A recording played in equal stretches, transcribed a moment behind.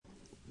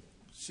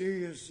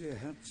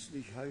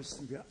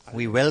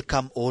We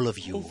welcome all of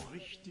you.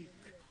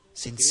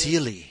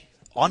 Sincerely,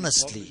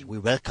 honestly, we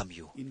welcome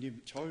you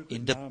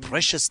in the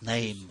precious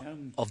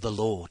name of the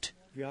Lord.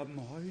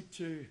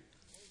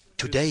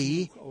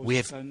 Today, we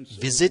have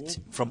visit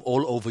from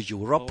all over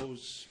Europe,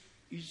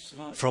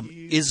 from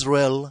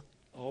Israel,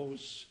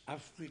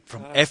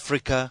 from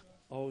Africa,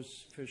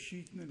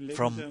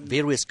 from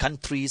various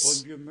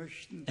countries,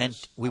 and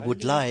we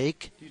would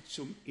like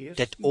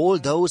that all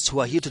those who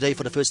are here today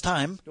for the first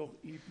time,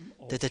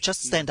 that they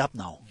just stand up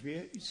now.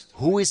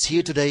 Who is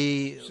here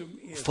today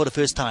for the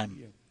first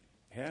time?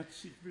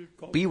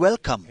 Be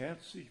welcome.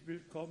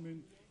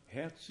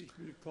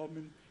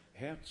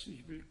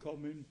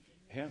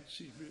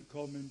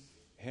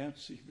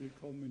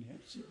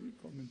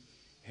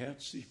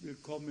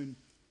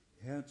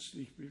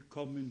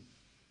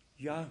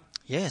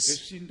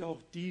 Yes,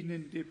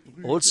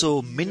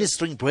 also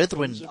ministering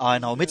brethren are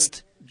in our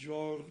midst.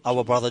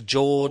 Our brother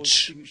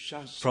George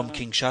from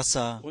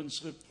Kinshasa,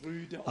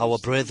 our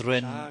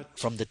brethren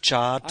from the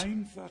Chad,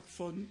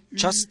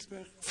 just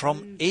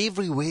from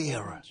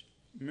everywhere.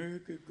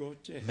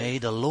 May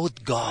the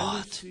Lord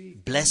God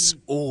bless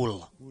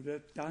all.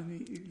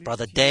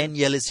 Brother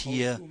Daniel is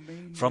here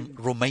from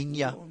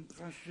Romania,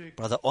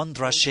 Brother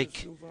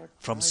Ondrašek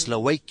from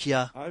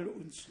Slovakia,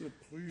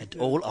 and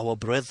all our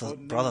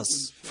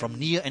brothers from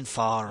near and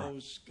far,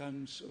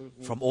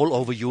 from all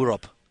over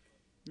Europe.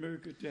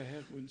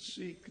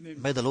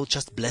 May the Lord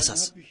just bless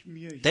us.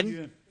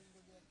 Then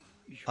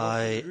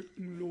I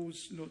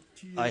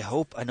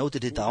hope I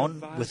noted it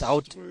down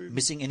without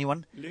missing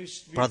anyone.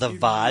 Brother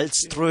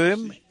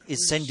Wallström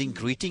is sending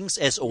greetings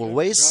as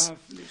always.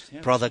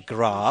 Brother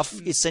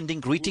Graf is sending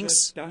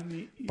greetings.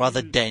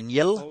 Brother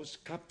Daniel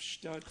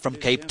from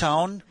Cape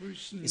Town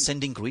is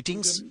sending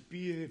greetings.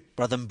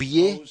 Brother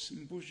Mbie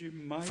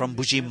from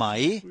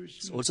Bujimai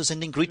is also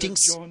sending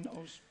greetings.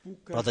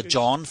 Brother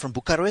John from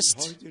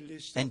Bucharest.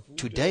 And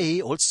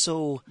today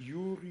also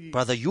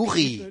Brother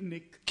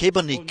Yuri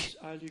Kebernik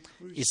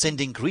is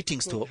sending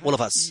greetings to all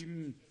of us.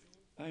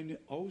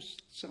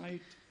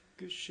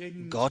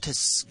 God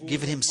has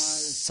given him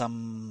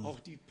some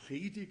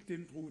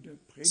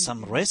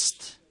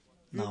rest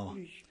now,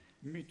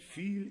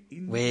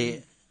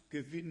 where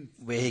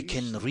he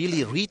can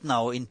really read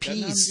now in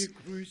peace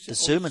the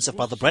sermons of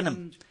Brother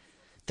Branham.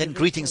 Then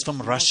greetings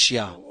from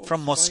Russia,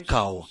 from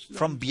Moscow,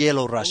 from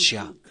Belarus,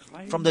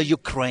 from the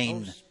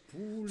Ukraine,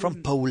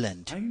 from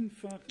Poland,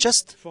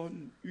 just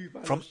from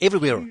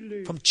everywhere,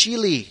 from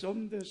Chile.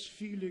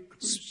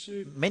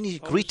 Many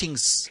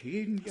greetings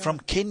from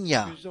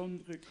Kenya,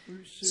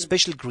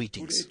 special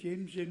greetings.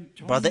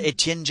 Brother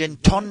Etienne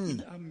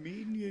Genton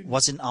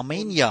was in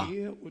Armenia,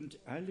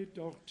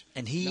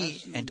 and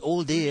he and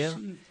all there,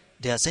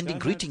 they are sending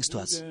greetings to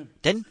us.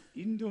 Then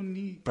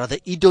Brother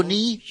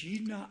Idoni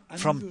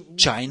from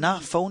China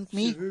phoned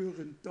me.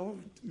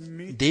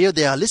 There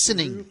they are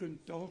listening.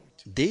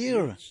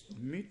 There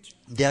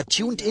they are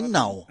tuned in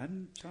now,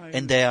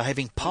 and they are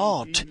having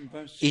part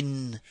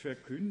in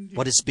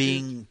what is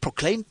being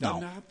proclaimed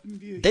now.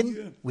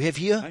 Then we have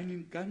here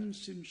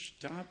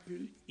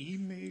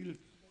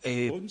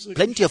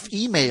plenty of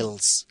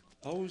emails.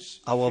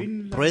 Our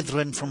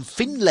brethren from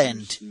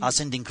Finland are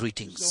sending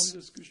greetings,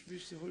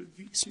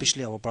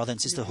 especially our brother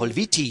and sister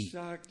Holviti.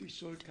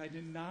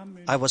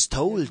 I was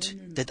told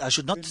that I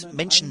should not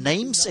mention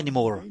names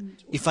anymore.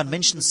 If one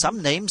mentions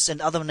some names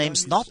and other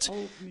names not,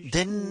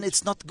 then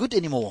it's not good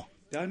anymore.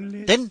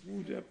 Then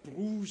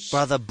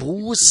Brother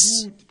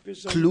Bruce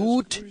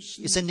Kloot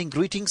is sending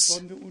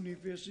greetings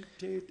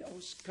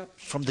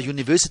from the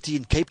university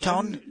in Cape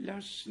Town.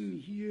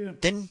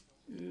 Then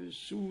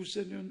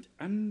Susan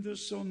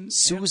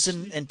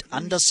and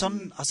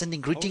Anderson are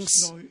sending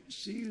greetings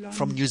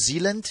from New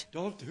Zealand.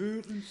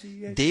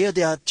 There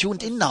they are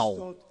tuned in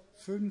now.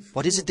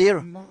 What is it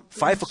there?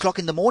 5 o'clock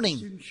in the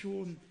morning.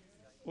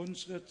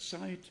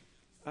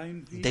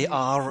 They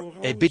are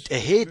a bit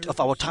ahead of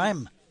our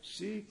time.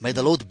 May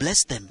the Lord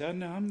bless them.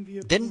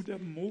 Then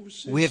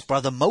we have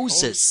Brother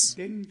Moses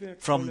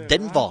from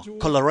Denver,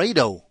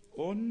 Colorado.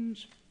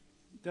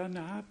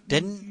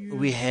 Then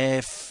we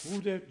have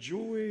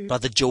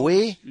Brother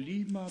Joey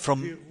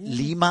from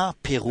Lima,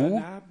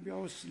 Peru,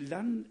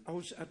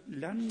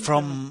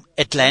 from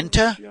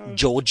Atlanta,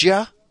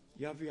 Georgia.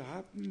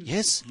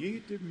 Yes,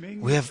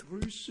 we have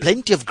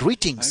plenty of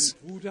greetings.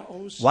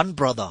 One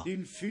brother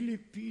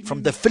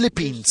from the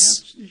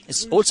Philippines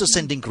is also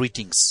sending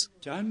greetings.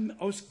 Then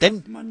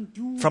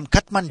from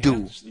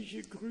Kathmandu,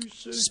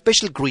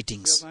 special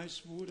greetings.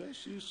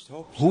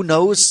 Who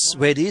knows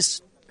where it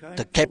is?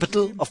 The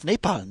capital of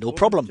Nepal, no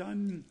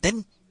problem.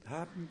 Then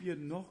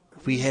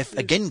we have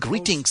again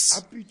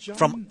greetings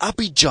from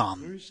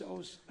Abidjan.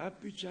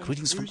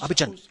 Greetings from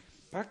Abidjan.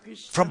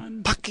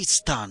 From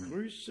Pakistan.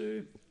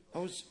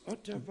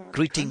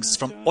 Greetings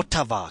from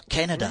Ottawa,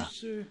 Canada.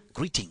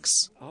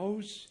 Greetings.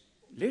 From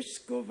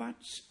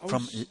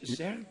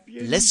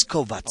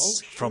Leskovac,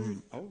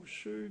 from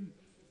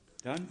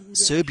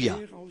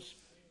Serbia.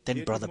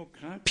 Then Brother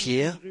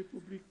Pierre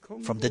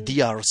from the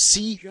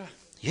DRC.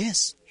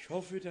 Yes.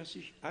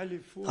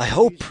 I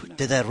hope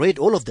that I read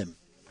all of them.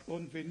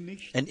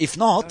 And if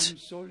not,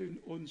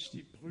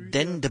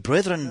 then the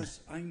brethren,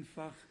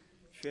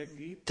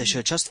 they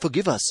shall just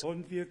forgive us.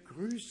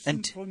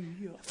 And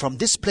from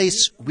this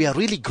place we are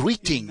really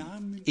greeting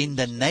in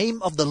the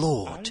name of the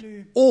Lord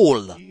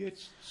all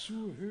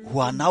who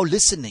are now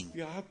listening.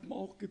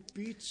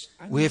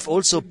 We have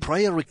also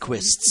prayer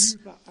requests.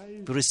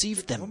 We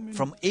receive them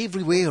from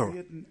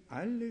everywhere.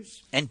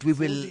 And we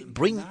will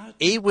bring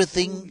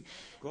everything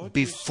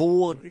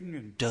before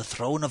the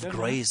throne of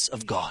grace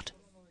of God.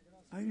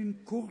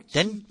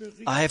 Then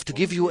I have to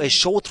give you a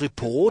short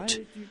report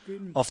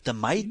of the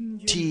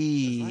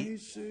mighty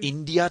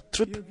India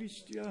trip.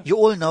 You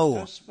all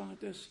know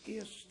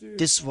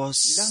this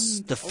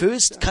was the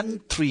first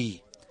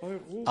country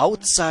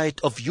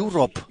outside of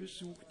Europe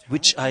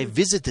which I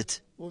visited.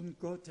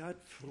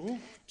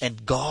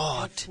 And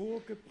God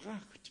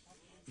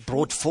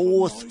brought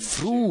forth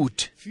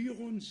fruit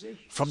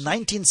from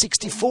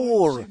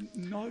 1964,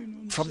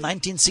 from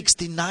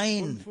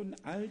 1969,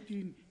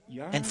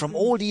 and from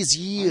all these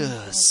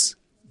years,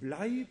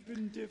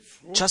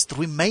 just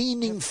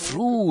remaining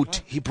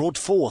fruit He brought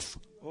forth.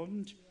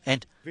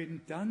 And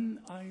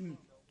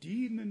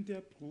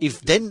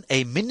if then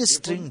a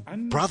ministering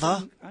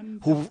brother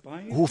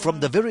who from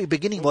the very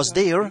beginning was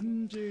there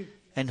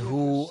and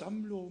who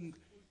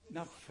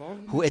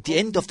at the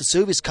end of the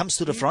service comes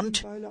to the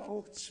front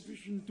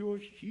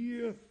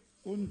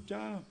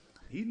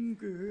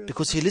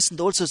because he listened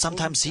also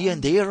sometimes here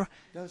and there,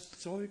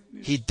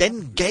 he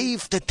then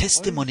gave the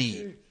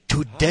testimony.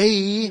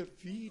 Today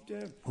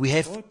we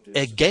have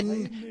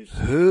again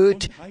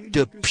heard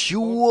the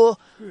pure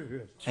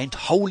and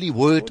holy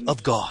word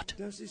of God.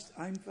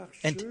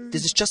 And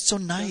this is just so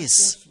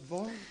nice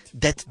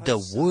that the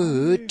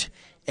word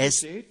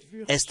as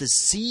the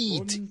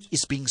seed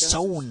is being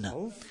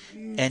sown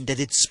and that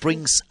it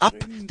springs up,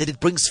 that it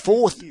brings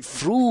forth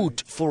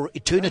fruit for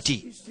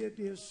eternity.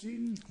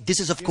 This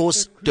is of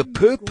course the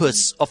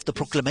purpose of the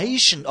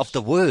proclamation of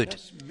the word,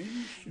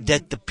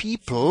 that the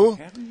people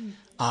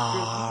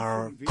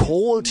are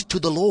called to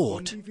the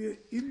Lord.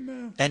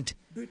 And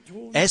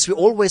as we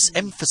always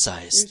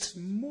emphasized,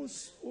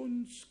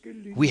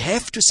 we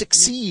have to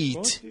succeed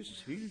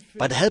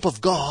by the help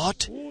of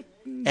God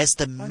as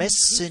the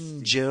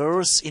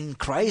messengers in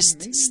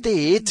Christ's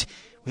state.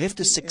 We have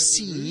to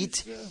succeed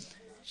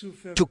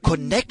to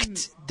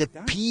connect the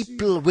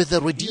people with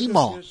the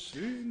Redeemer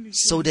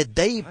so that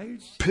they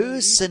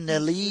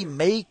personally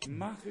make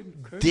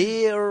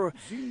their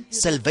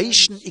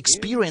salvation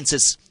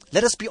experiences.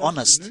 Let us be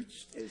honest.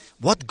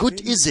 What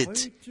good is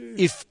it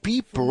if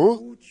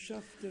people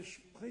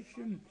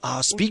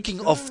are speaking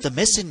of the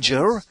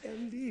messenger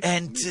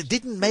and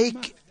didn't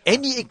make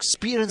any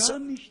experience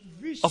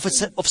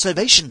of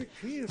salvation,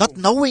 not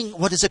knowing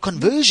what is a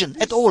conversion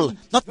at all,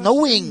 not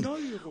knowing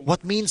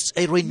what means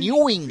a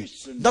renewing,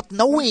 not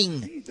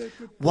knowing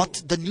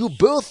what the new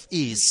birth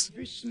is,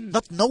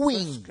 not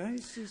knowing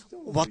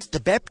what the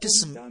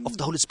baptism of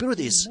the Holy Spirit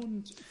is.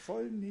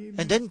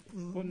 And then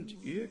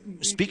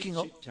speaking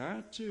of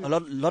a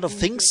lot of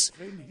things,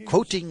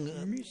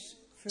 quoting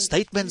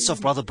statements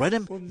of Brother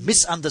Branham,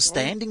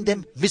 misunderstanding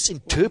them,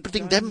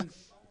 misinterpreting them,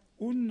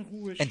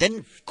 and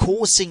then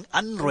causing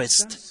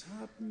unrest.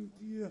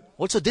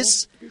 Also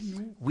this,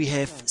 we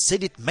have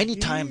said it many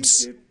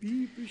times,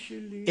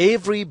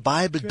 every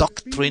Bible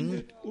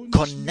doctrine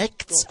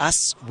connects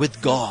us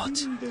with God,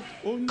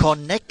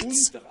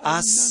 connects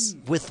us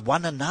with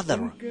one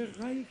another,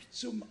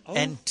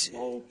 and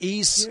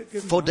is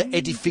for the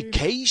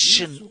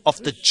edification of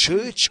the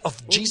Church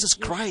of Jesus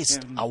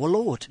Christ, our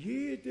Lord.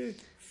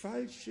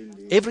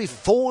 Every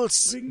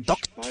false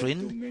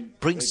doctrine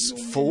brings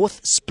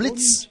forth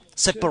splits,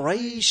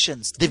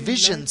 separations,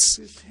 divisions,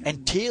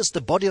 and tears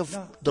the body of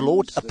the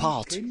Lord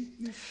apart.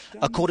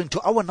 According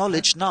to our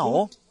knowledge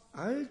now,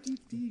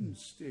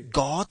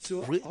 God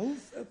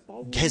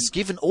has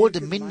given all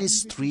the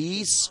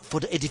ministries for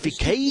the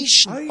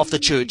edification of the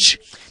church.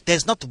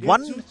 There's not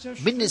one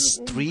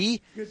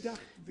ministry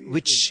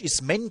which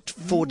is meant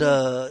for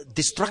the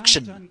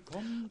destruction.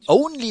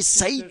 Only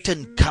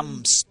Satan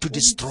comes to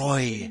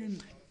destroy,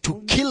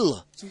 to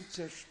kill,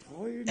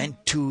 and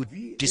to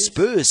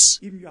disperse,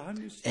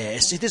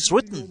 as it is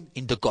written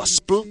in the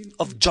Gospel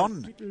of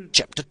John,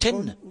 chapter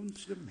 10.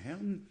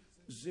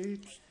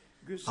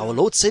 Our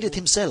Lord said it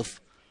Himself.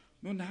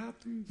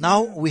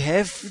 Now we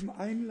have,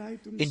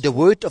 in the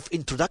word of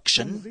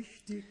introduction,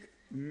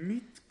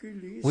 we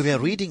were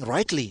reading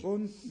rightly,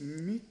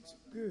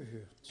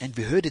 and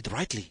we heard it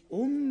rightly.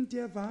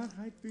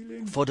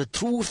 For the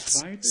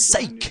truth's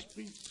sake.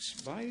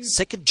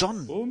 2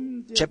 John,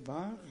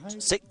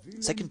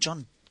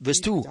 verse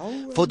 2.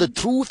 For the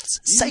truth's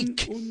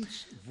sake,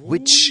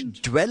 which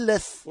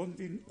dwelleth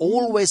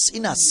always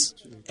in us,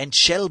 and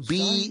shall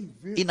be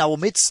in our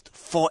midst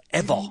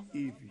forever.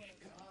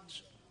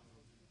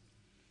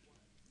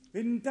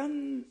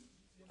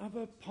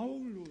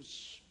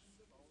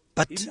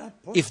 But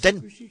if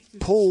then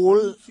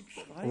Paul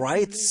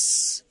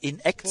writes in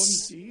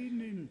Acts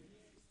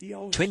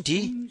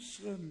 20,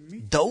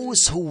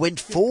 those who went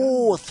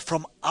forth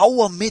from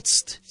our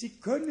midst,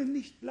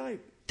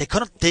 they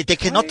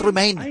cannot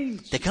remain.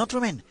 They cannot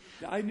remain.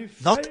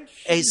 Not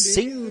a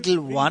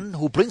single one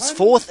who brings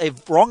forth a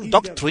wrong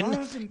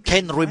doctrine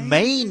can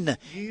remain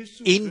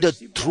in the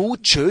true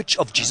church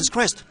of Jesus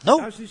Christ.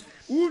 No,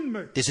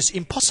 this is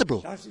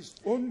impossible.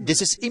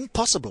 This is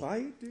impossible.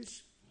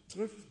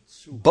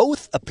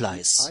 Both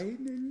applies.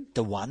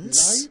 The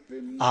ones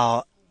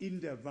are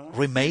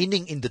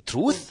remaining in the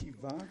truth,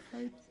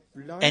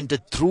 and the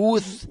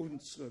truth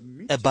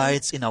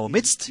abides in our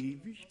midst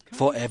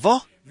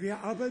forever.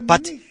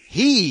 But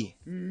he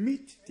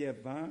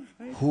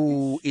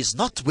who is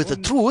not with the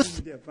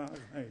truth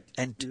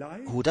and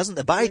who doesn't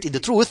abide in the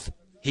truth,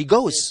 he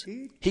goes.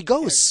 He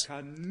goes.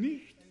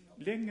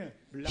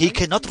 He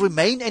cannot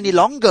remain any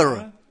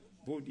longer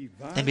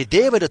than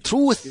there where the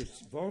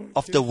truth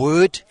of the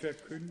word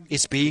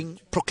is being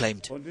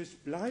proclaimed.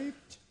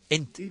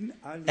 And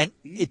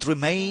it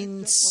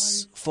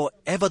remains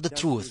forever the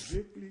truth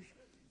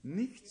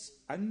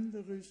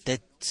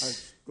that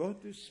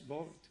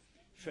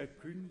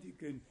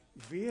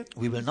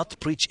we will not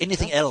preach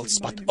anything else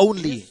but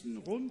only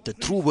the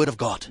true word of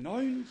God.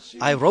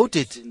 I wrote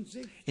it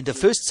in the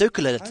first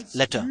circular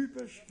letter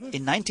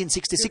in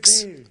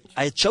 1966.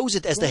 I chose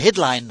it as the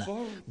headline,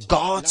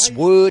 God's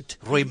word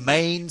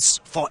remains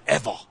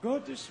forever.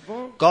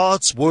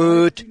 God's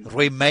word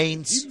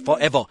remains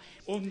forever.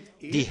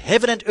 The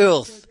heaven and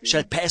earth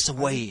shall pass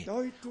away.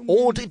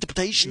 All the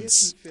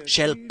interpretations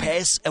shall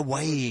pass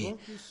away.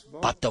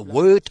 But the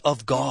word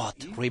of God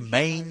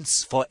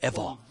remains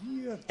forever.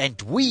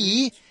 And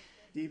we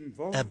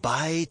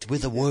abide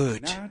with the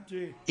word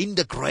in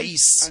the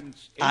grace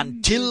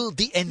until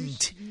the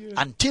end,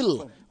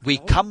 until we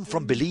come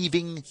from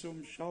believing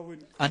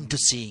unto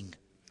seeing.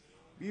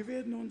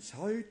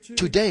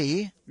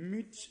 Today,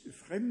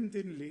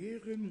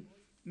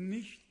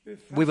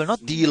 we will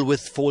not deal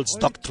with false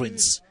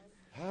doctrines.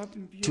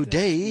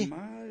 Today,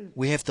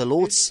 we have the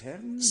Lord's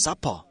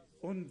Supper,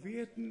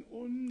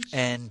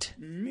 and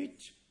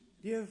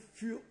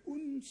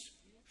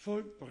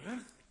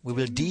we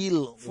will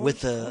deal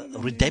with the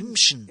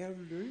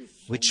redemption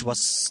which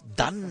was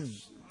done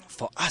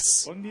for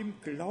us.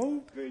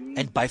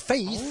 And by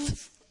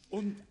faith,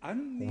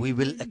 we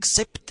will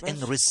accept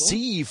and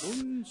receive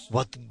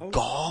what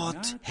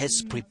God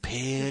has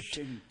prepared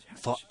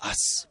for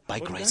us by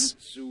grace.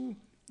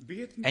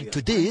 And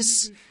to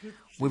this,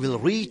 we will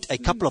read a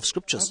couple of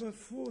scriptures.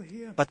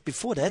 But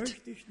before that,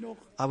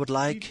 I would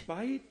like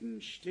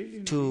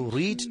to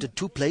read the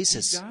two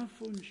places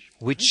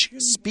which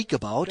speak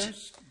about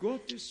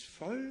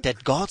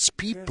that God's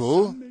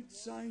people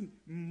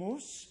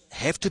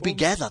have to be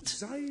gathered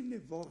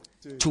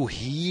to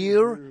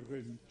hear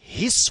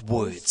His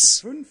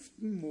words.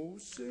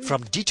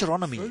 From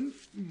Deuteronomy.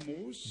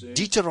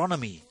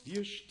 Deuteronomy.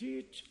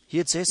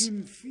 Here it says,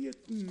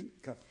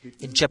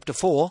 in chapter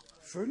 4,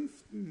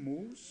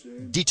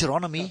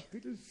 Deuteronomy,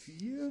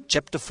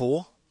 chapter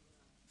 4,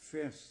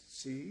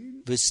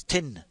 verse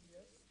 10.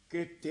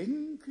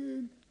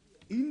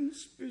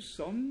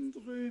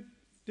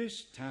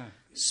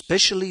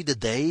 Especially the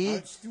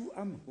day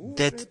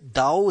that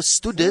thou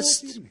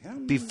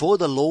stoodest before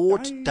the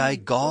Lord thy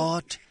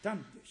God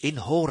in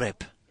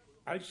Horeb,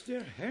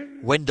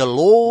 when the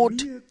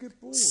Lord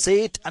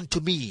said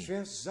unto me,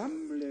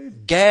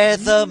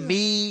 gather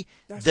me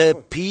the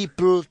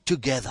people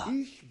together,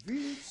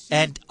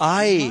 and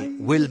I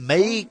will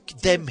make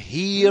them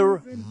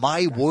hear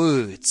my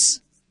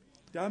words,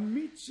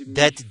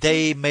 that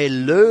they may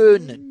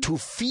learn to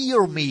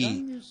fear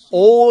me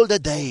all the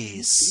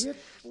days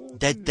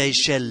that they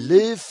shall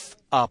live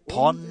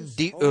upon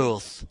the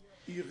earth,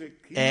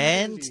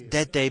 and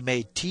that they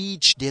may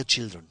teach their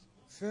children.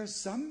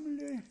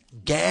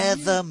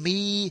 Gather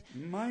me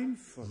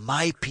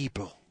my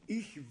people.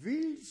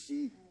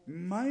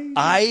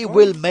 I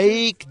will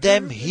make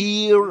them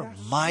hear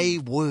my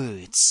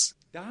words.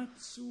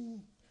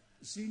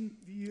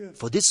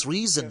 For this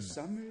reason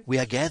we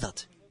are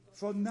gathered,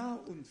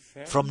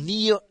 from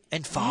near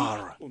and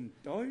far,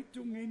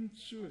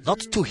 not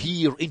to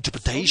hear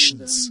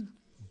interpretations,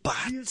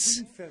 but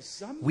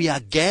we are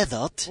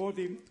gathered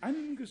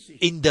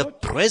in the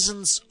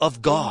presence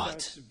of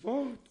God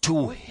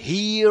to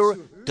hear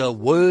the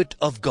word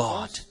of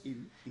God,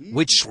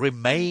 which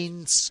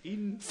remains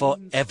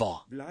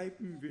forever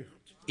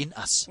in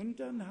us.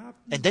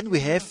 And then we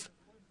have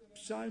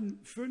Psalm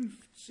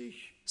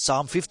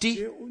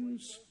 50,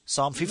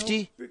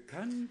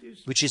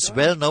 which is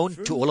well known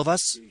to all of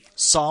us.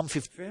 Psalm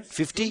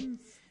 50,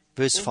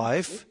 verse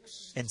 5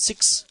 and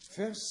 6.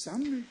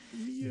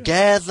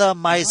 Gather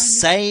my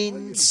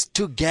saints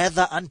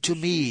together unto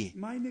me.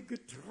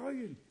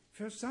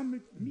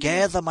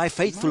 Gather my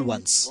faithful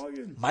ones,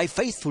 my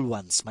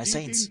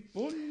saints,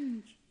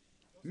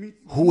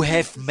 who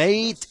have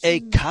made a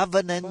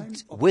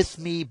covenant with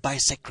me by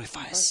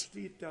sacrifice.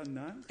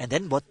 And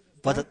then what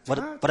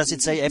does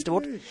it say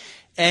afterward?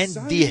 And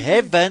the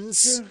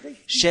heavens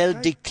shall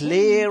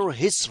declare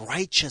his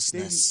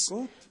righteousness,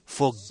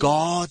 for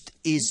God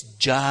is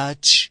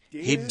judge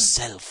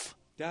himself.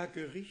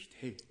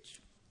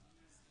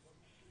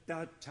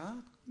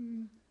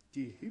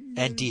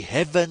 And the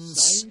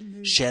heavens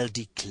shall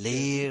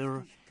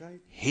declare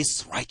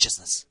his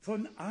righteousness.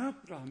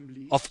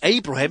 Of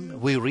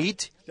Abraham we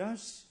read that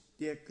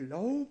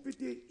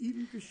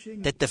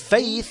the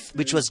faith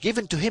which was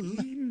given to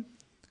him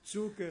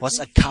was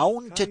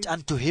accounted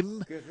unto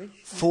him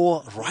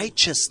for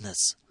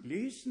righteousness.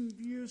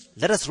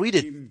 Let us read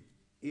it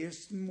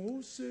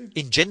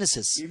in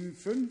Genesis, in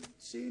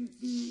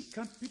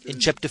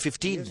chapter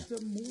 15.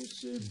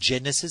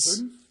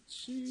 Genesis,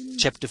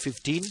 chapter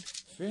 15,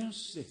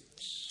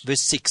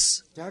 verse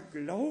 6.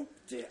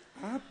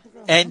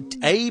 And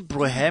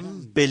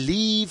Abraham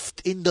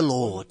believed in the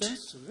Lord,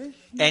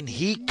 and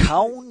he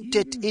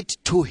counted it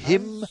to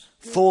him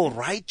for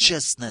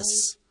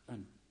righteousness.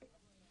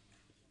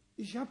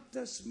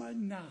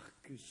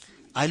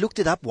 I looked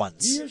it up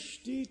once.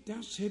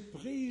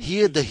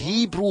 Here the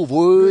Hebrew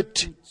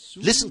word,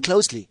 listen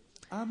closely,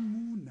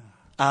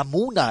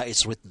 Amunah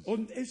is written.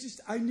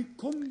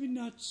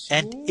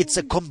 And it's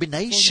a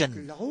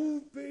combination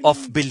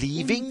of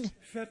believing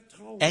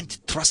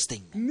and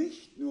trusting.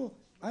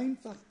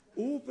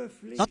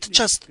 Not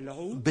just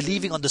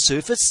believing on the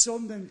surface,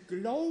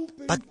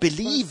 but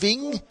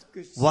believing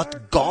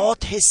what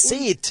God has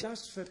said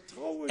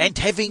and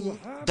having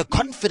the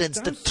confidence,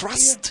 the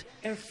trust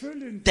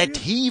that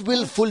He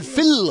will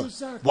fulfill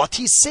what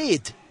He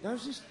said.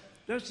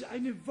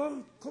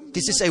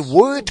 This is a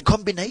word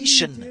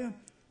combination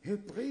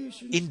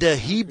in the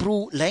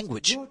Hebrew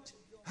language.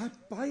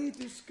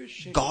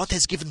 God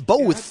has given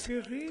both.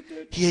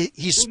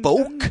 He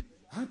spoke,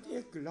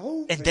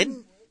 and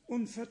then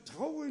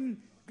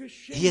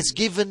He has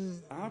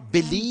given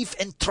belief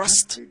and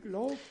trust.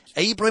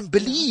 Abraham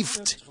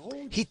believed.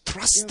 He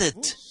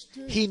trusted.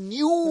 He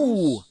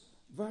knew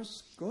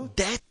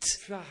that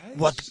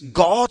what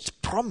God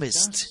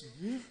promised,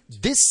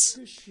 this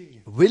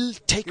will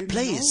take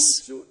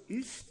place.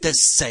 The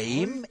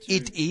same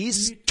it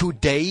is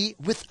today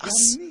with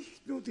us.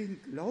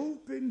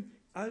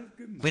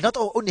 We not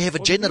only have a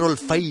general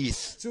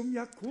faith,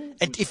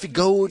 and if we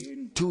go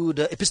to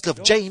the Epistle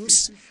of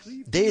James,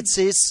 there it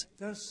says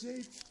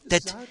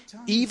that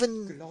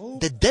even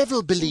the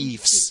devil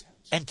believes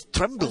and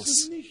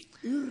trembles.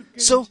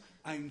 So,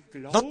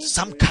 not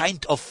some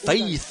kind of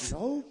faith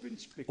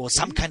or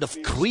some kind of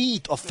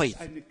creed of faith,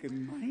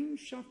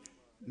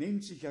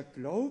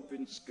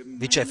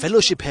 which a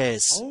fellowship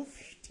has,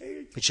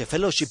 which a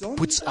fellowship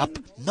puts up.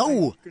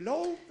 No,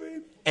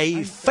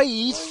 a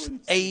faith,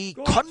 a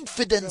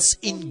confidence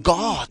in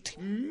God,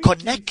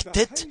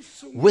 connected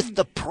with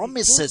the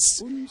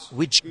promises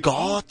which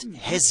God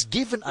has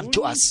given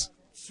unto us,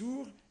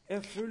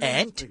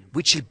 and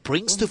which He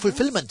brings to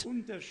fulfillment.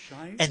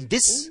 And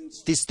this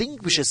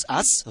distinguishes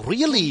us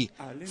really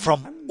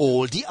from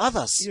all the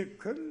others.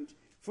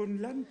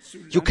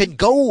 You can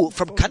go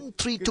from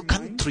country to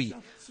country,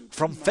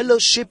 from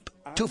fellowship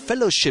to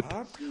fellowship.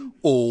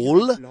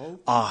 All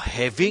are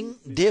having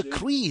their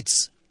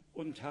creeds,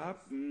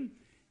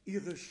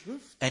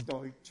 and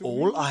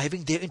all are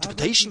having their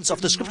interpretations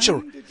of the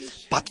Scripture.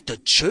 But the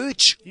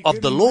church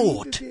of the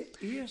Lord,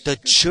 the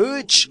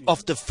church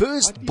of the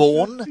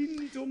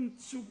firstborn,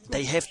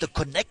 they have the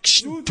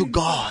connection to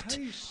God,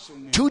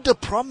 to the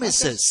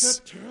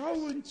promises.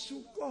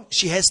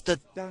 She has the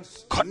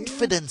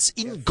confidence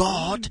in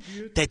God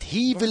that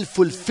He will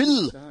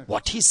fulfill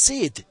what He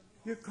said.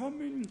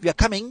 We are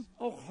coming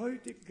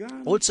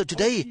also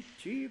today.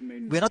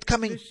 We are not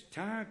coming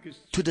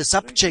to the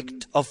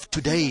subject of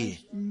today,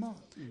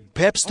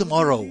 perhaps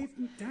tomorrow,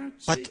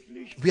 but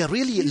we are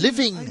really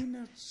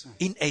living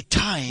in a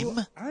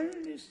time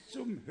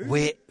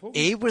where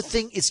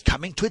everything is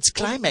coming to its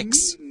climax,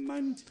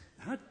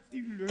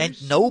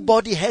 and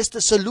nobody has the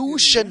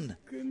solution.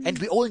 And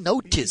we all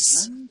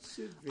notice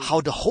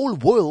how the whole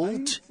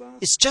world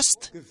is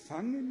just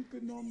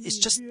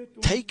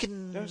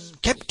taken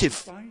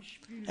captive.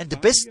 And the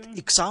best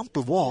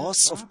example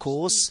was, of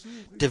course,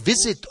 the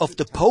visit of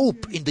the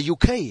Pope in the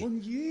UK.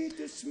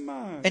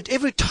 And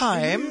every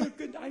time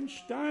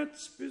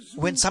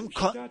when some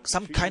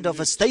kind of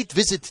a state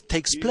visit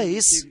takes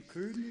place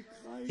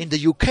in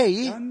the UK,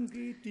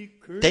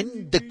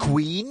 then the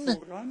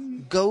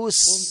Queen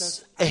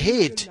goes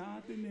ahead,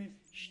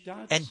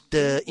 and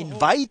the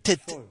invited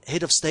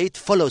head of state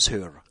follows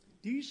her.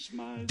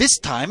 This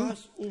time,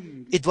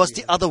 it was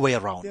the other way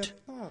around.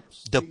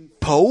 The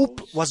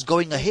Pope was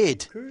going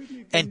ahead,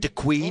 and the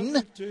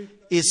Queen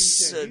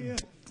is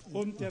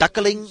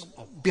duckling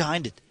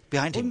behind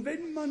him.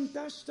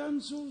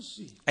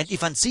 And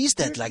if one sees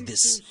that like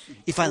this,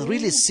 if one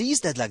really sees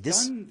that like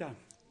this,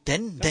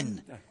 then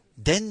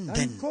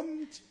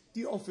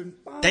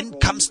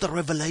comes the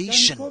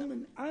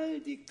revelation.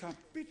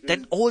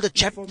 Then all the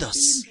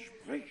chapters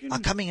are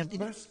coming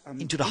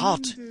into the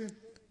heart,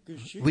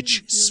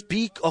 which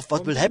speak of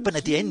what will happen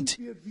at the end.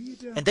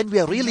 And then we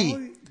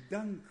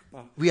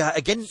are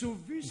again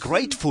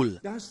grateful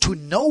to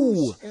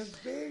know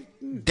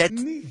that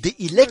the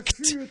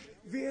elect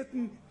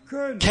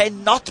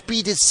cannot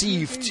be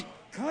deceived.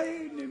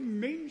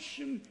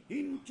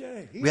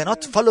 We are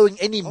not following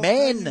any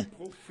man,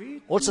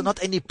 also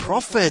not any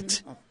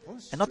prophet,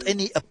 and not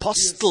any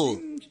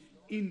apostle.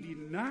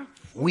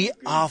 We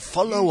are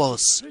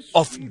followers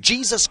of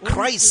Jesus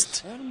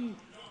Christ,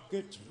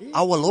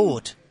 our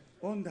Lord.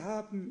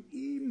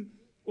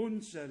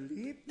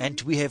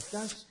 And we have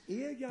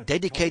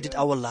dedicated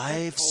our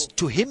lives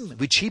to Him,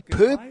 which He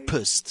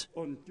purposed.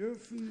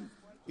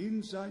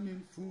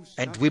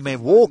 And we may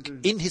walk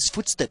in His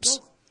footsteps.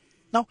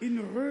 Now,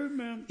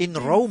 in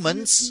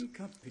Romans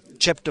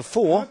chapter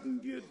 4,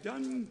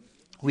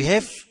 we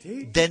have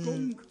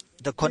then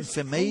the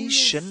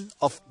confirmation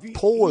of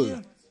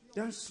Paul,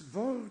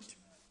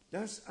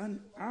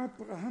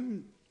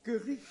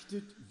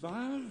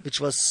 which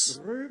was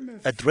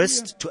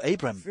addressed to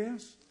Abraham.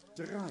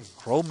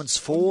 Romans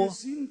 4,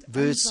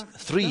 verse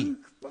 3.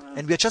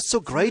 And we are just so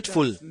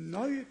grateful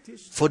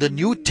for the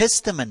New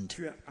Testament,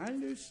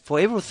 for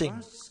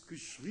everything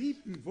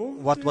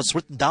what was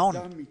written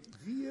down,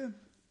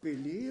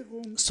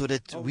 so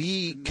that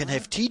we can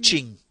have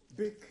teaching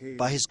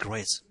by His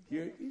grace.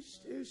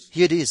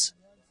 Here it is.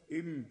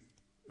 In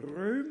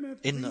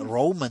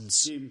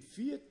Romans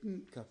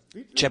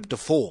chapter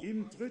 4,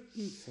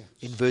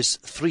 in verse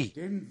 3.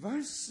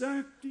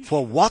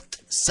 For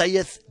what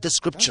saith the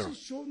Scripture?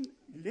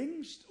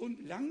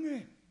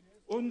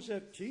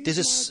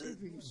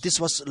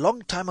 This was a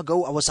long time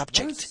ago our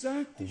subject.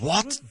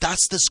 What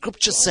does the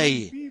Scripture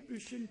say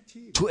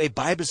to a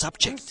Bible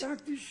subject?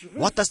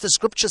 What does the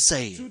Scripture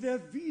say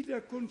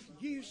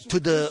to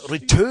the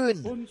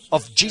return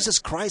of Jesus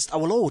Christ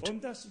our Lord?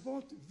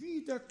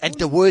 And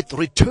the word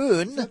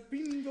return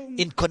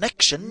in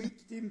connection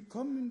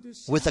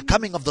with the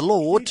coming of the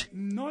Lord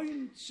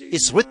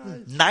is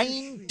written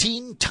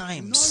 19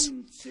 times.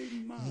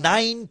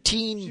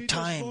 19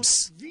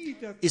 times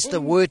is the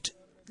word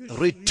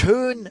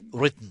return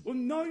written.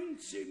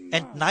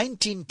 And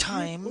 19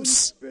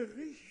 times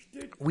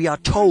we are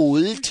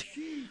told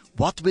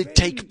what will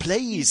take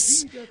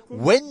place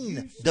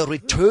when the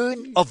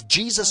return of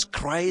Jesus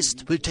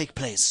Christ will take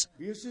place.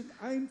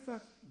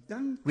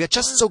 We are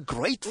just so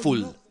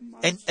grateful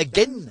and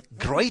again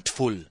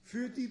grateful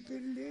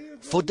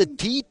for the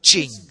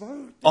teaching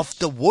of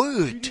the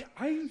Word,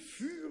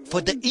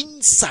 for the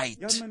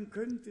insight,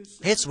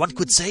 yes, one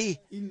could say,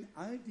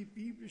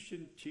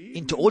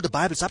 into all the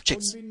Bible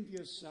subjects.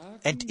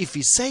 And if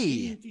we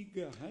say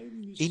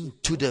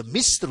into the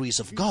mysteries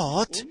of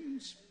God,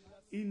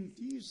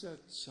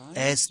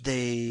 as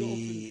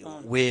they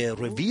were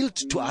revealed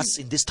to us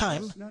in this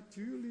time,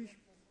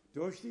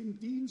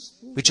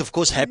 which of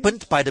course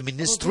happened by the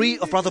ministry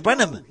of Brother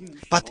Branham.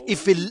 But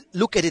if we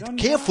look at it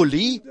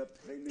carefully,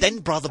 then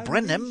Brother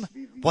Branham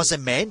was a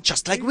man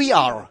just like we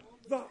are.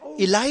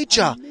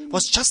 Elijah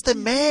was just a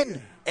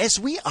man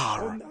as we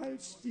are.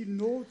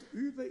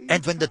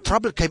 And when the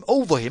trouble came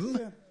over him,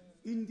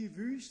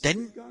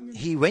 then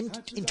he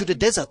went into the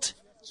desert.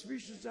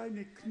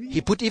 He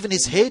put even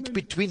his head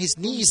between his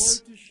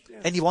knees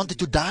and he wanted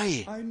to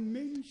die.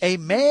 A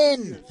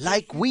man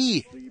like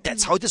we,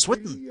 that's how it is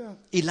written.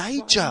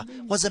 Elijah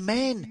was a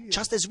man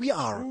just as we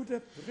are.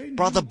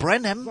 Brother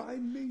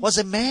Branham was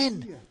a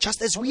man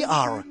just as we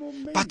are.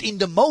 But in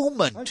the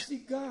moment,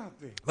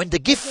 when the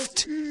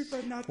gift,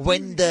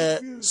 when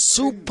the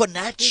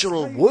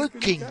supernatural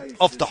working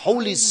of the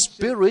Holy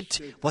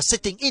Spirit was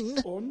setting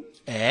in,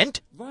 and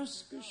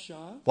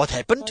what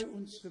happened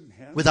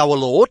with our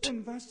Lord,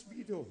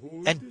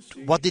 and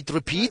what did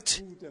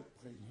repeat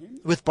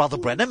with Brother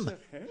Branham?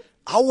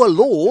 Our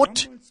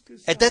Lord,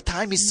 at that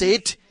time he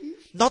said,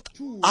 not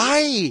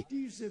I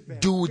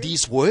do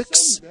these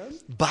works,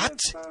 but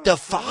the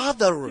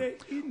Father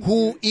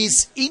who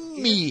is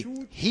in me,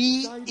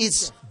 He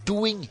is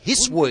doing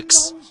His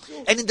works.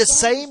 And in the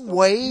same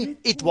way,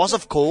 it was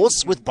of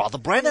course with Brother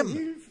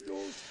Branham.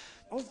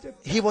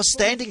 He was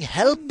standing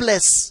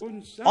helpless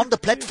on the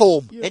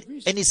platform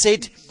and he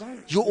said,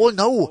 you all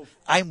know,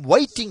 I'm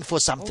waiting for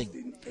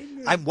something.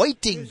 I'm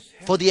waiting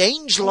for the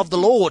angel of the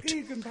Lord.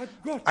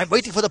 I'm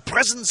waiting for the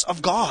presence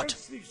of God.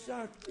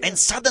 And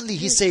suddenly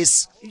he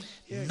says,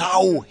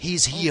 now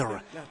he's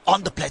here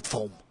on the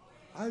platform.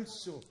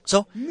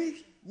 So,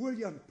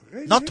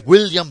 not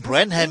William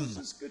Branham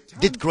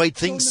did great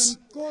things,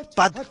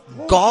 but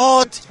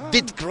God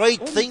did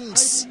great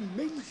things.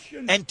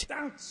 And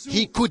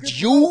He could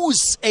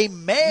use a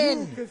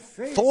man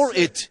for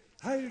it.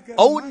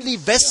 Only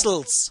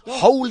vessels,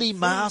 Holy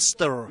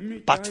Master,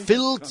 but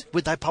filled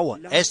with thy power,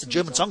 as the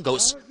German song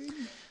goes.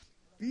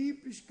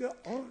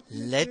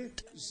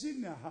 Let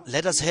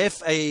us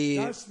have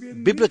a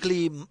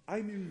biblically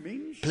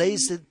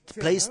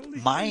placed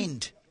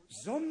mind,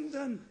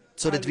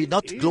 so that we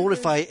not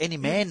glorify any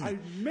man,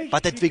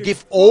 but that we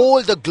give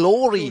all the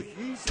glory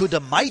to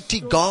the mighty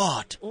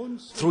God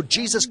through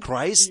Jesus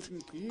Christ,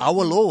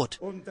 our Lord.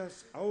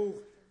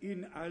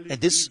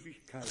 And this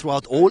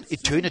throughout all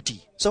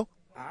eternity. So,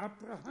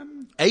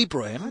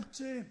 Abraham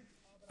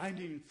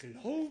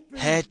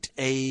had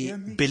a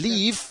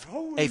belief,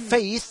 a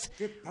faith,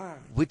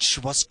 which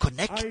was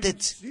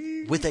connected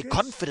with a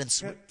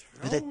confidence,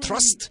 with a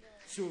trust,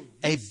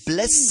 a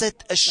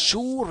blessed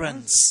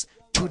assurance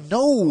to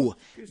know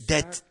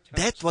that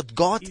what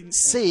God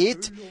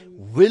said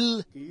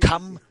will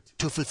come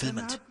to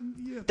fulfillment.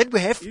 Then we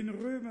have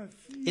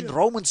in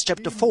Romans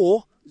chapter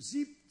 4,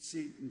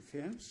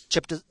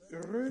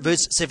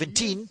 verse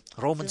 17,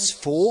 Romans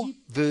 4,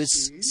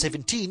 verse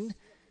 17,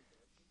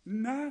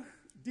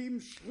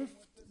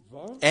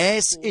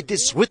 as it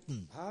is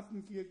written.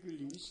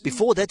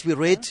 Before that we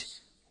read,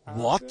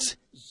 what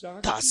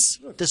does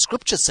the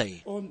scripture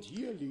say?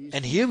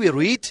 And here we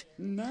read,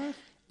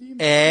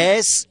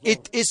 as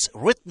it is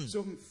written,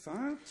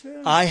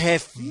 I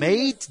have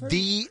made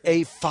thee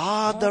a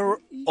father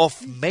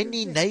of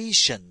many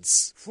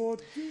nations,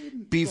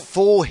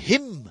 before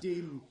him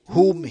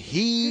whom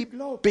he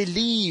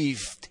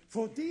believed,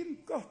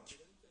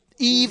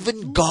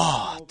 even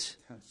God,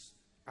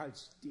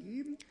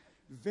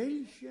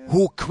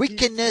 who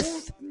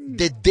quickeneth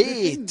the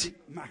dead,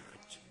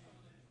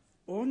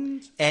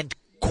 and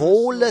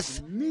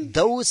calleth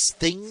those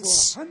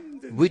things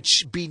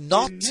which be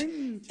not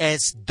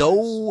as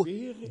though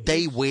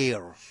they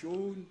were.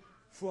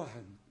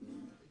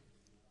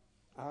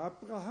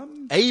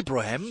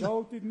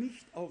 Abraham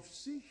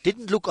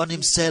didn't look on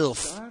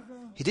himself.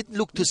 He didn't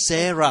look to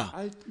Sarah,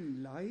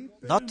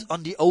 not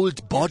on the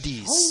old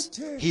bodies.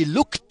 He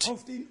looked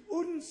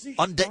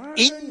on the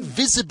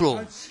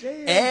invisible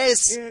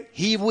as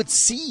he would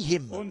see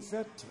him.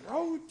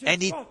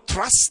 And he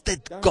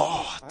trusted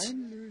God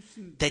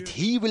that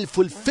he will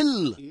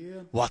fulfill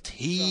what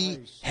he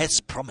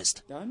has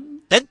promised.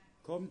 Then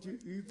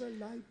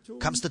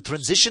comes the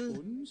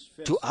transition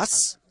to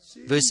us,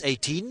 verse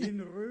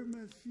 18,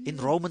 in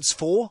Romans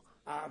 4,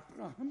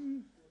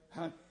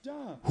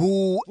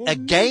 who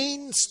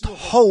against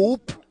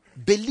hope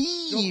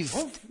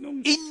believed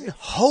in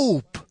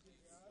hope,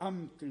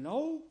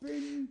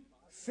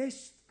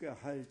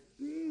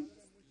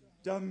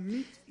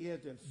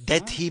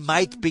 that he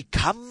might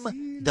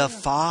become the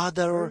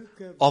father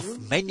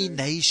of many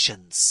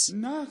nations,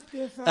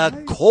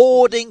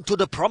 according to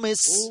the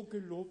promise.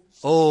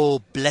 Oh,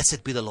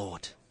 blessed be the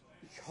Lord.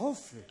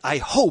 I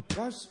hope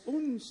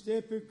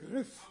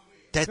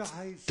that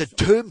the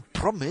term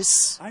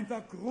promise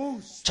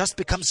just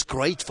becomes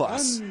great for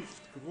us.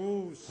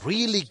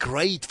 Really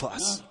great for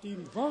us.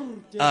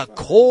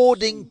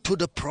 According to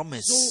the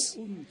promise,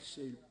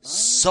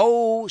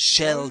 so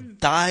shall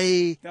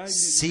thy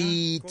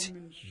seed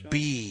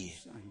be.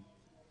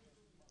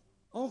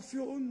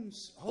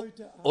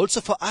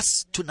 Also for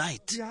us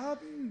tonight,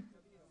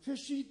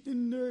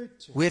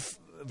 we have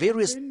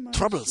various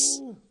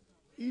troubles.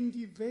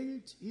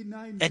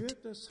 And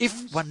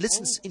if one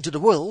listens into the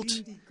world,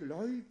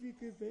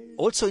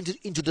 also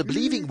into the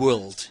believing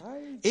world,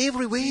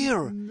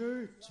 everywhere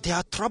there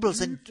are troubles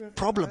and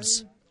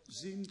problems.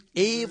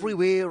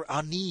 Everywhere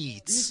are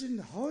needs.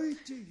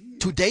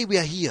 Today we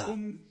are here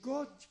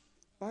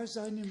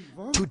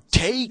to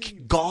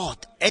take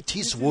God at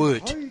His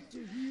word.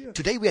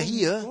 Today we are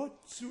here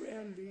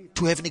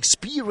to have an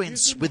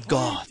experience with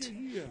God.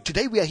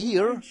 Today we are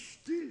here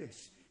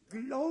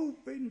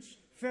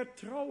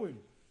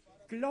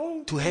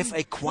to have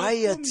a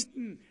quiet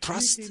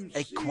trust,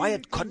 a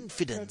quiet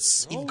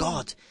confidence in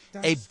God,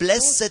 a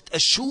blessed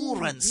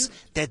assurance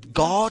that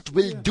God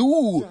will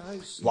do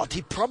what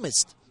He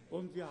promised.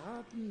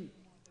 And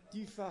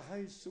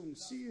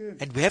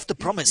we have the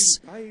promise,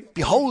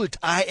 behold,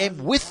 I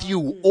am with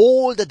you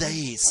all the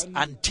days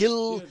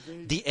until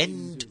the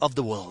end of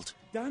the world.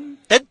 Then,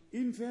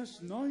 in verse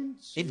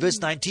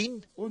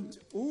 19,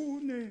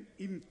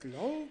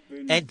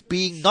 and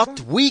being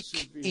not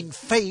weak in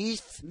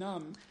faith,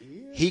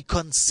 he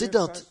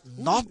considered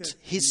not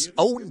his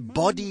own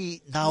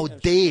body now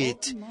dead,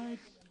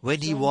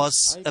 when he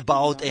was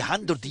about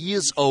 100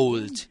 years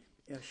old,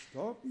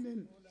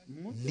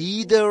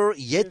 neither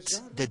yet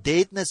the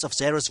deadness of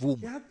Sarah's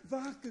womb.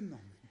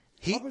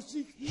 He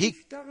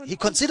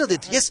considered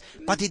it, yes,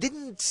 but he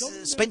didn't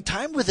spend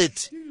time with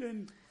it.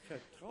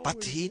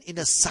 But in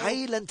a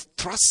silent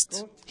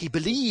trust, he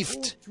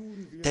believed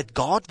that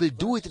God will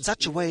do it in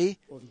such a way,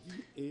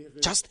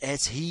 just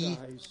as He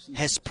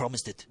has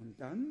promised it.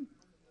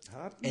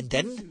 And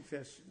then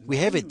we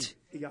have it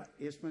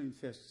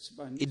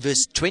in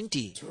verse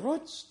 20.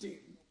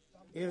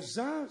 He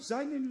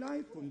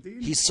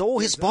saw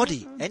his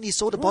body, and he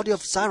saw the body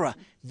of Sarah.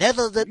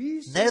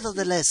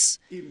 Nevertheless,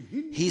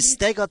 he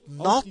staggered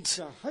not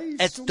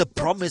at the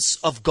promise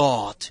of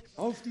God.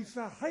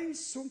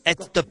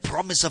 At the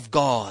promise of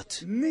God.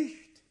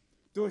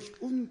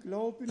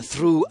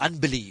 Through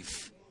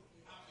unbelief.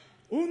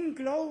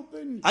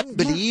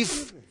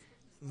 Unbelief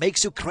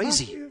makes you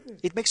crazy.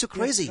 It makes you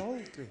crazy.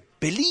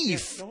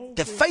 Belief,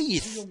 the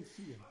faith,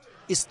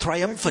 is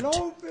triumphant.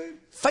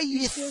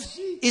 Faith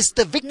is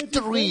the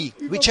victory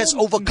which has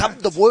overcome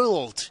the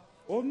world.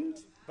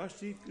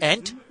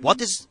 And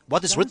what is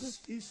written?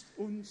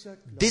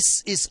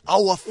 This is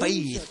our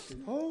faith.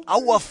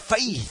 Our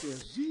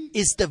faith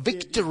is the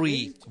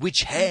victory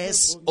which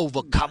has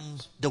overcome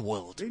the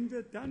world.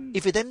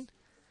 If we then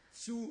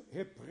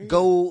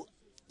go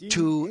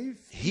to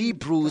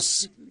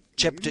Hebrews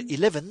chapter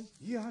 11,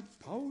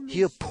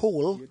 here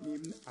Paul,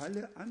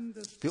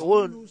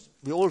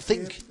 we all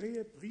think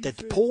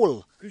that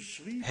Paul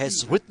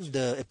has written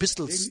the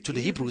epistles to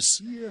the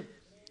Hebrews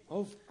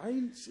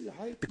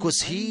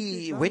because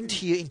he went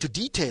here into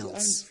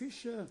details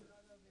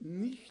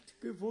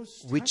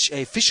which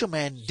a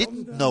fisherman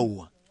didn't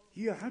know.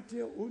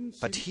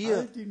 But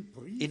here,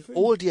 in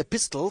all the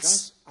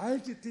epistles,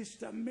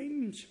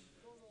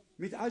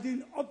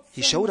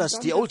 he showed us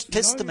the Old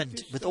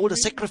Testament with all the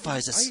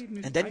sacrifices,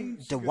 and then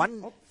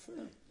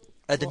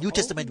the New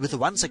Testament with the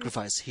one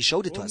sacrifice. He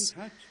showed it to us.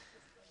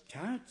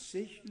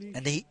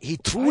 And he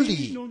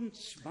truly,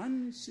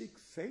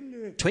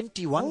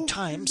 21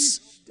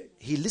 times,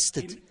 he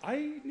listed,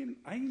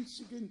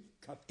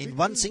 in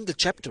one single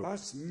chapter,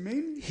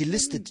 he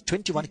listed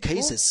 21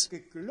 cases.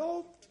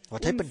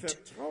 What happened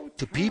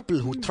to people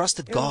who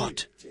trusted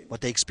God,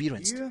 what they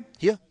experienced.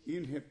 Here,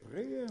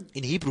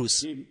 in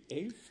Hebrews,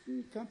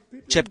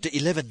 chapter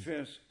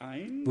 11,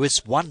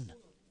 verse 1.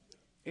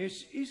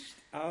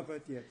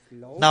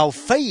 Now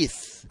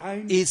faith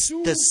is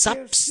the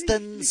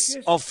substance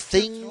of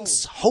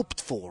things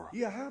hoped for.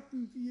 Here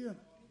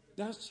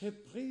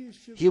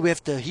we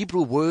have the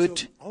Hebrew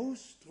word.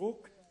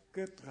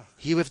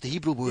 Here we have the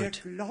Hebrew word.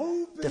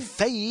 The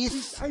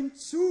faith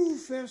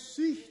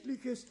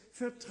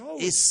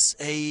is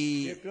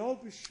a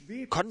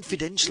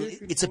confidential,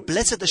 it's a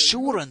blessed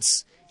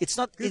assurance. It's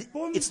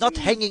not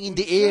hanging in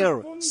the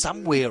air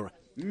somewhere.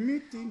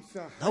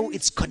 No,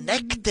 it's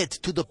connected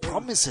to the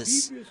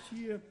promises.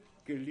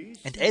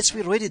 And as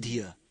we read it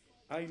here,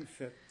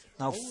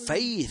 now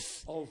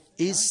faith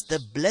is the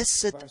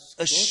blessed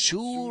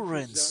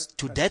assurance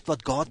to that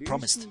what God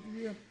promised.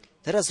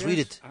 Let us read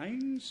it.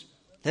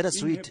 Let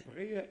us read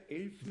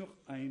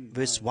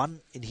verse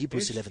 1 in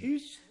Hebrews 11.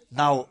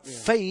 Now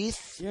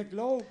faith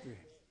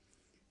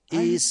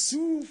is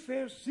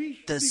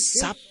the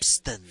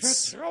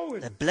substance,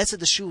 the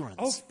blessed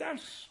assurance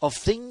of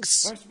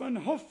things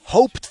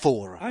hoped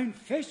for,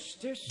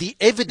 the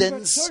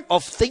evidence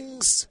of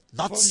things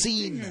not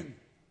seen.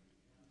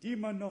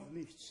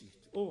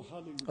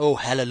 Oh,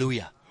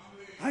 hallelujah.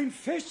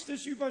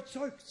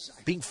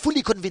 Being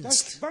fully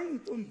convinced.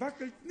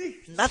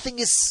 Nothing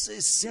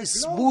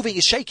is moving,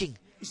 is shaking.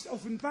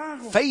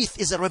 Faith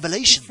is a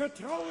revelation.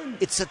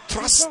 It's a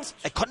trust,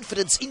 a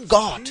confidence in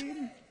God,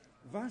 an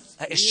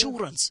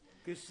assurance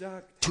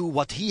to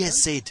what He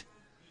has said.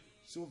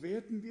 We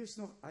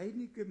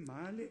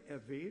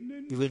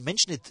will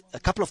mention it a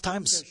couple of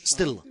times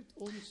still.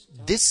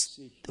 This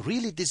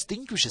really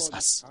distinguishes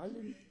us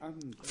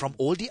from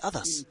all the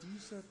others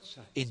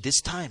in this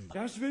time.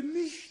 That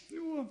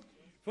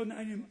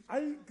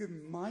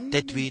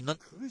we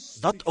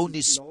not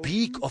only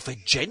speak of a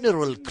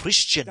general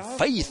Christian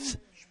faith,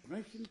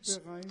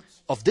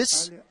 of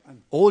this,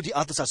 all the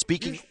others are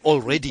speaking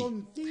already.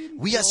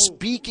 We are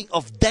speaking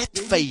of that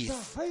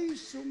faith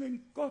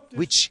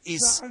which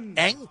is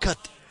anchored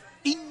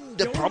in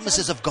the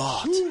promises of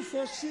God.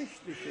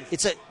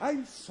 It's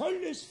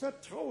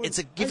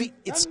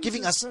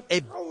giving us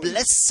a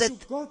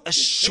blessed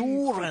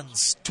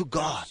assurance to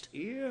God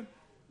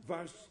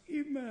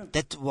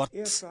that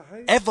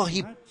whatever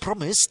He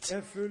promised,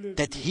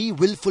 that He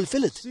will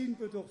fulfill it.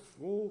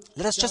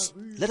 Let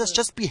us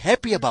just be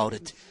happy about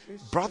it,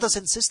 brothers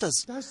and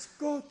sisters,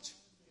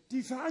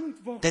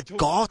 that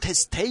God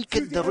has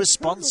taken the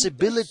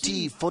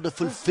responsibility for the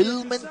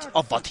fulfillment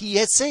of what He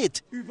has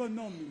said.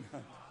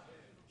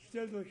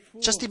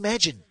 Just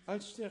imagine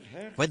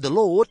when the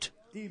Lord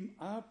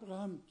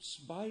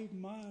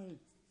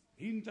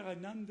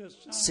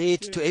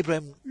said to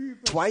Abraham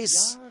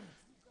twice,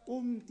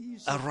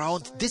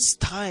 around this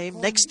time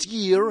next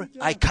year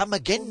I come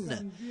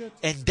again,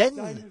 and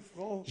then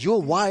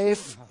your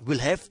wife will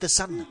have the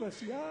son.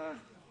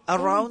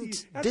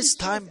 Around this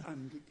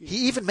time,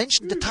 He even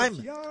mentioned the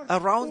time.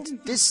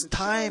 Around this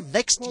time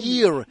next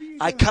year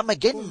I come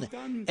again,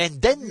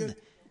 and then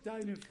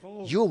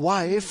your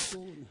wife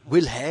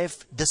will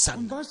have the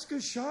son.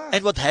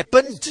 And what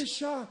happened?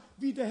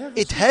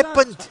 It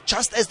happened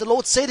just as the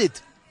Lord said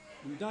it.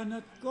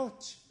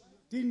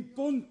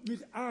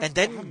 And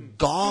then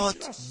God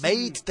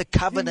made the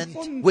covenant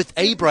with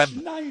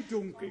Abraham.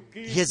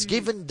 He has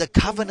given the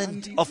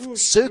covenant of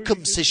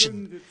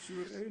circumcision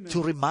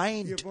to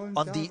remind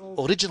on the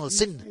original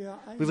sin.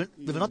 We will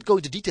not go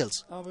into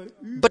details.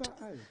 But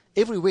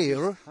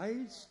everywhere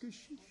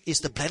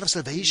is the plan of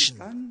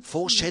salvation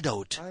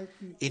foreshadowed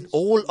in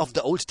all of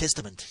the Old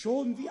Testament.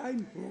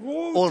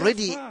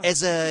 Already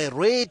as a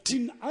red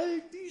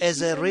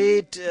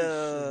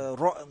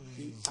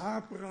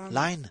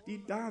line,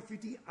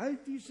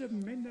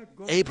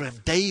 Abraham,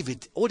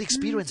 David, all the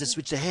experiences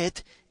which they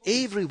had,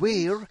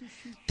 everywhere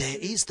there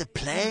is the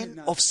plan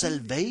of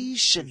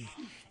salvation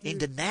in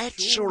the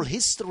natural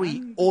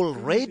history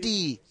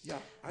already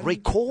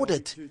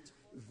recorded,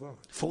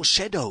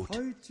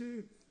 foreshadowed.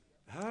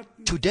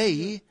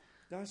 Today,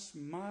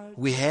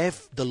 we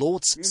have the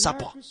Lord's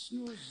Supper.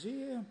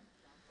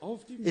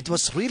 It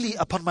was really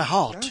upon my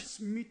heart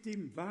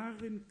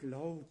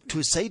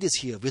to say this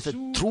here with a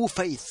true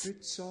faith,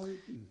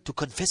 to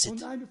confess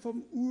it,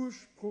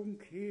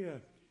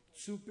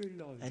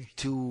 and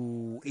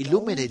to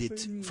illuminate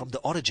it from the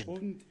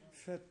origin.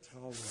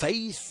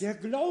 Faith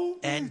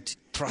and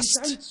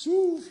trust.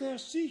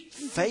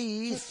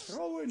 Faith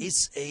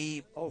is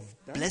a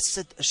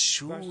blessed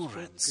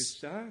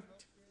assurance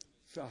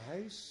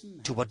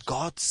to what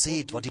God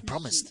said, what He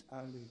promised.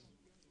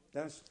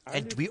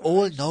 And we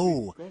all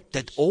know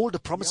that all the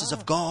promises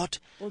of God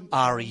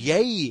are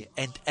yea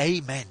and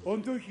amen.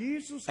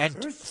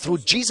 And through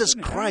Jesus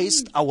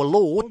Christ our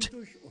Lord,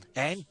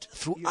 and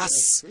through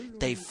us,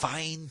 they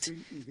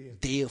find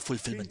their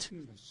fulfillment.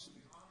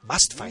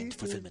 Must find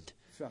fulfillment.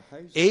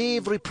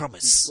 Every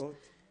promise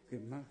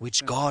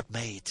which God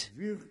made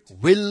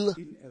will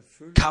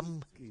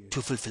come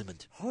to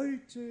fulfillment.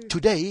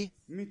 Today,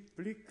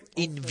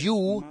 in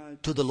view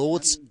to the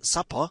Lord's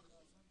Supper,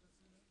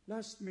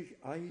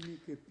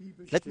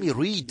 let me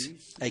read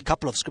a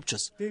couple of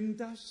scriptures,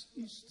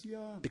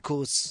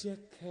 because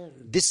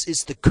this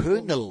is the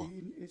kernel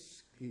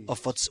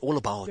of what's all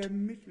about,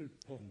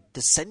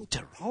 the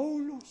center.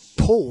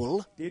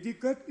 Paul,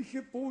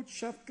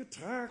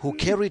 who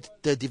carried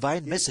the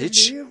divine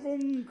message,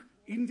 who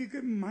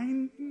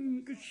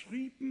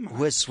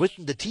has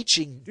written the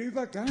teaching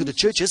to the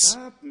churches,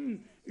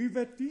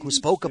 who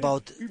spoke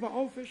about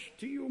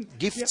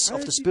gifts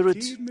of the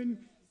Spirit,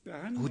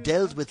 who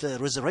dealt with the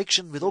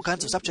resurrection, with all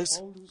kinds of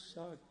subjects.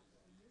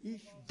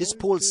 This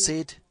Paul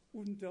said,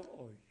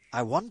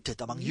 I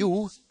wanted among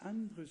you,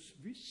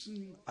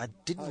 I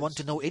didn't want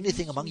to know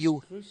anything among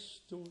you,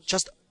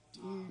 just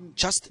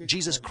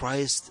Jesus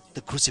Christ,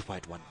 the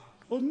crucified one.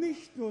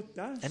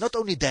 And not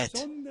only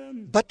that,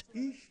 but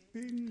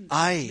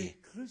I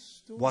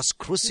was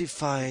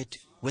crucified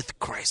with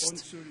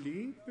Christ.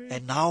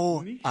 And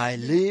now I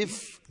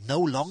live no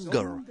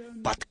longer,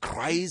 but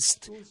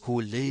Christ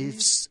who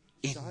lives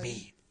in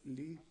me.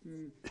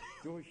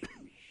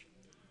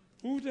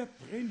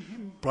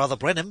 Brother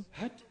Branham,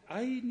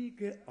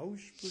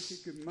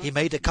 he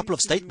made a couple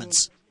of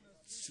statements.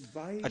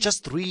 I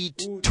just read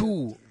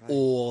 2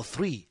 or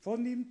 3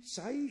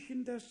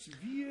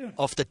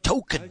 of the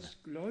token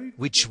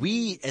which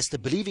we as the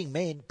believing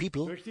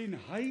people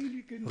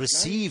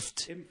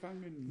received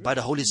by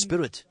the Holy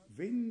Spirit,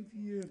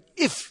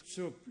 if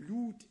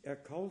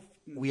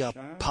we are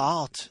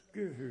part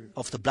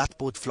of the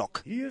blood-bought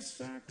flock.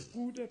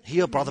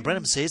 Here Brother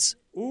Branham says,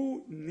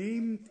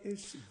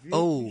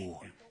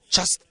 oh,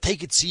 just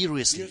take it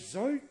seriously.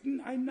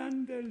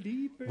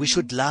 We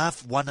should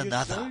love one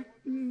another.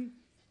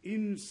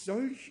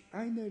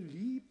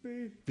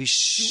 We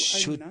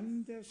should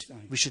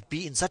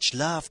be in such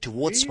love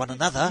towards one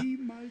another.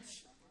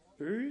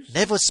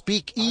 Never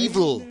speak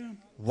evil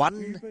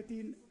one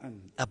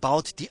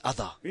about the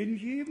other.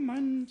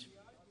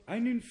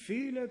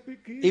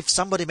 If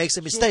somebody makes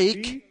a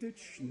mistake,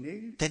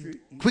 then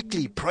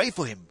quickly pray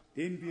for him,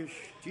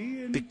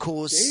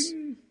 because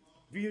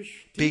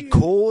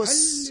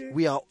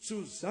we are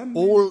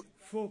all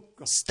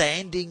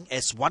standing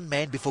as one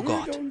man before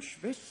God.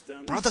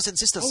 Brothers and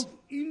sisters,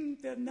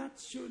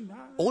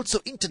 also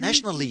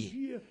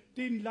internationally,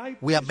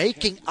 we are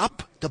making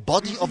up the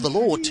body of the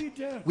Lord.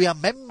 We are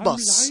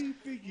members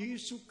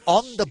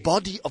on the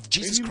body of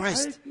Jesus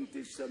Christ.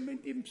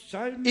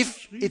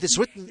 If it is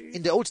written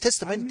in the Old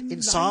Testament,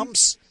 in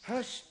Psalms,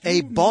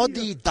 a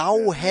body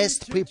thou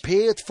hast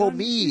prepared for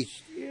me,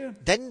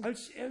 then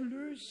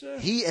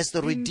He, as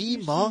the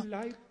Redeemer,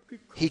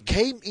 He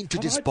came into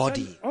this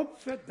body,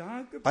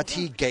 but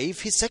He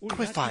gave His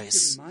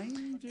sacrifice,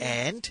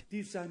 and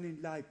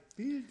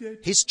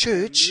His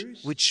church,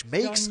 which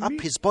makes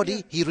up His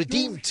body, He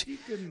redeemed,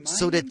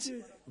 so that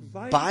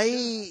by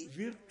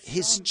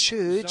His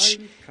church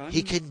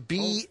He can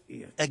be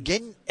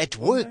again at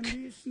work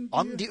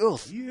on the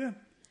earth.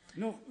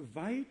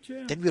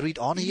 Then we read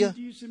on here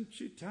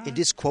in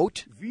this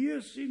quote,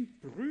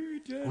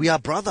 we are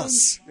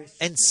brothers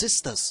and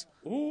sisters.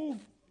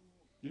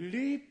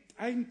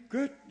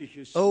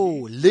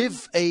 Oh,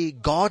 live a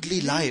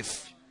godly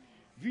life.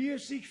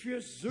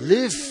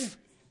 Live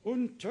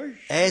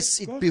as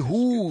it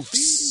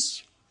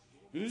behooves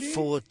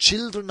for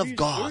children of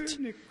God.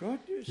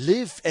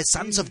 Live as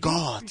sons of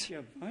God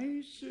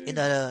in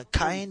a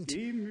kind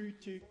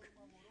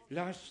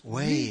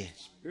way,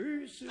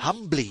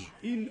 humbly.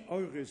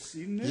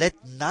 Let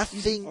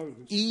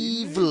nothing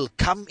evil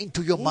come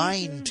into your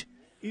mind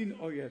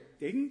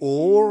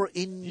or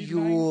in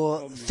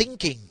your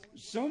thinking,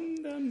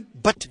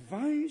 but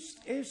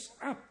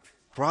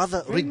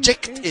rather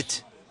reject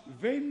it.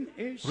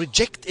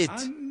 Reject it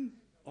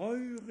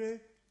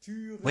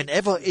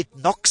whenever it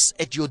knocks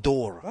at your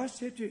door.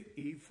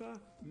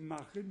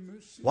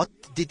 What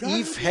did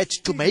Eve had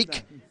to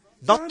make?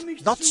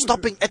 Not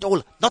stopping at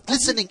all, not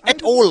listening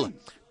at all,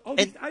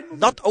 and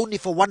not only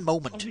for one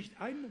moment.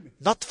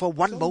 Not for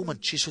one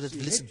moment she should have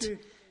listened.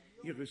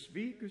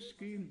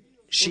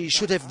 She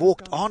should have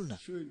walked on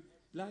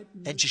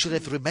and she should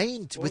have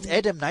remained with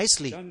Adam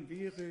nicely,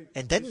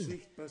 and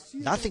then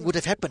nothing would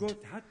have happened.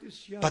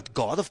 But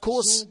God, of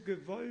course,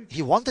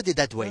 He wanted it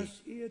that way,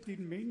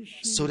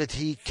 so that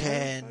He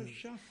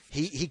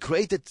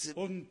created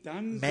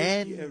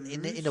man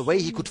in a way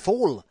he could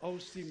fall,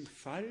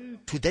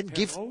 to then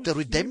give the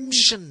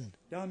redemption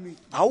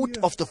out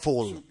of the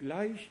fall,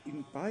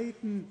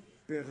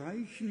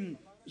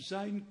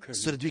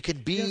 so that we can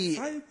be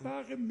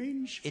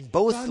in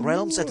both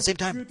realms at the same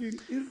time.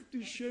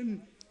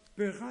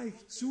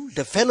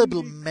 The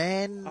fallible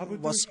man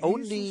was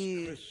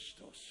only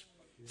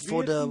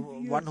for the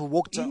one who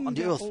walked on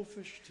the earth.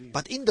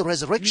 But in the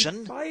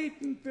resurrection,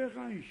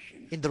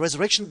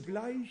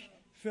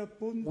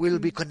 will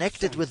be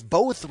connected with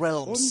both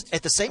realms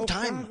at the same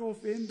time.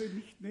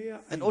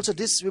 And also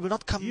this, we will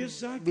not come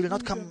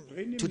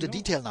to the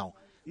detail now.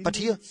 But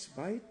here,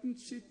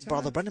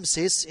 Brother Branham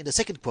says in the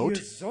second quote,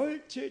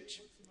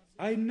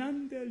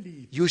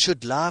 you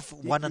should love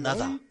one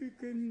another.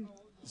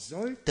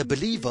 The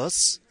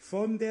believers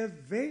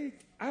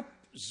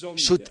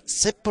should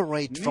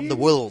separate from the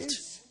world.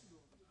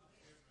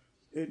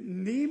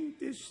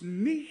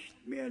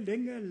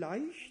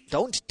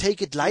 Don't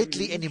take it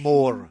lightly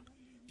anymore,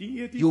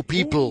 you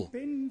people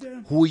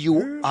who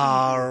you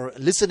are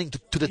listening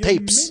to the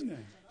tapes.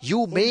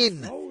 You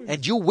men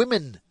and you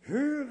women,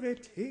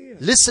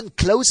 listen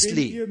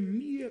closely.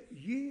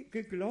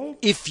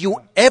 If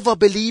you ever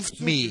believed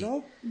me,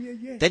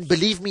 then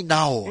believe me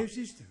now.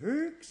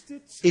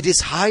 It is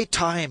high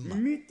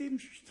time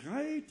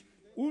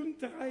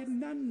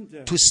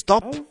to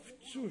stop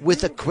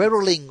with the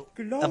quarreling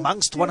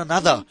amongst one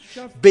another.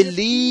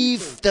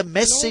 Believe the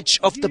message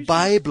of the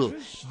Bible.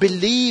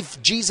 Believe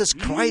Jesus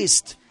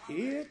Christ.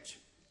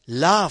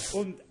 Love,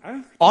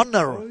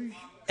 honor,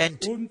 and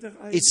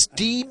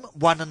esteem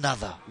one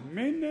another.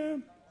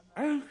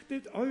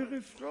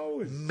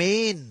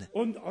 Men,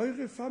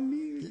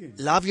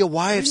 love your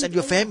wives and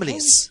your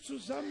families.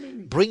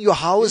 Bring your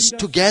house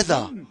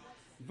together,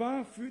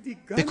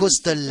 because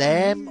the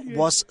lamb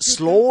was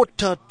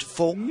slaughtered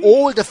for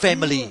all the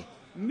family,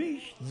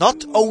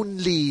 not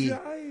only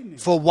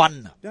for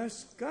one.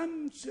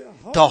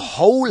 The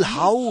whole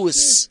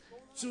house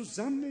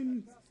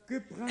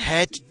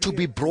had to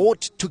be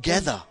brought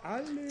together,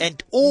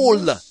 and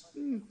all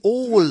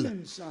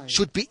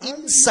should be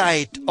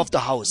inside of the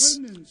house.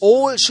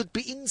 All should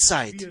be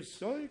inside.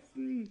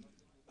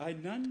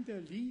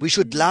 We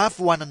should love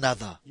one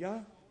another.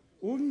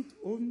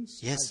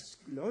 Yes.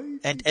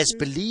 And as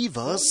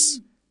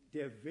believers,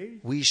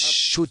 we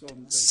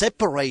should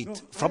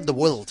separate from the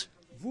world.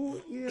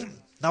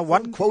 Now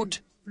one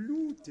quote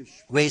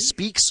where he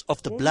speaks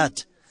of the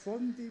blood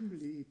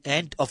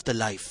and of the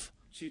life.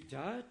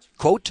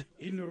 Quote,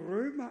 in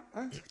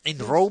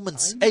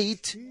Romans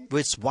 8,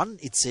 verse 1,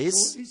 it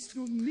says,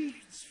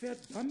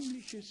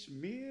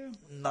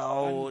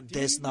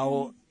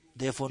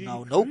 therefore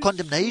now no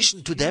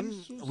condemnation to them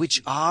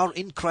which are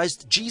in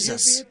Christ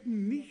Jesus.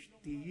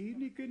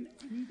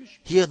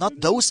 Here not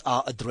those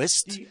are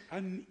addressed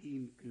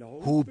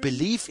who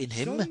believe in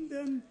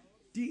Him,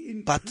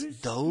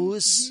 but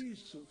those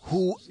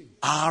who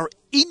are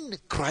in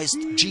Christ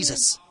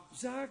Jesus.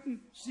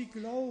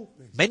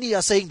 Many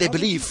are saying they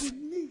believe,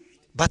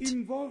 but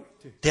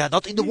they are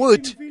not in the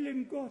Word,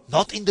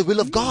 not in the will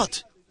of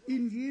God,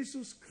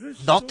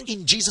 not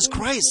in Jesus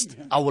Christ,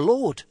 our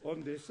Lord.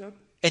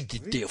 And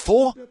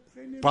therefore,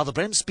 Brother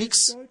Branham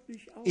speaks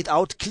it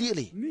out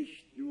clearly.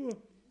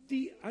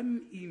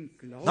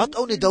 Not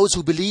only those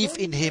who believe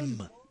in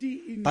Him,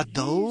 but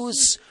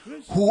those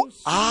who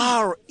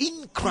are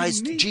in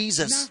Christ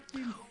Jesus,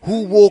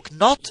 who walk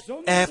not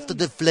after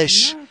the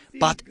flesh,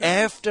 but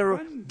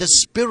after the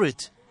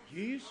Spirit.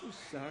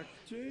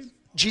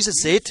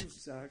 Jesus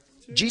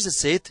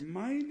said,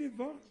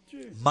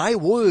 my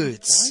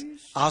words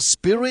are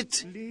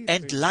spirit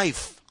and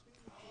life.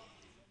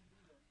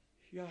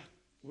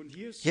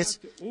 Yes,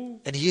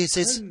 and here he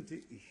says,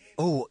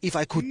 oh, if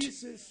I could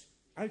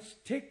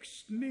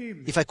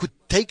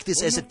take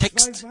this as a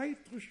text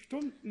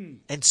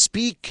and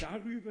speak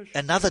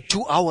another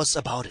 2 hours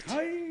about it.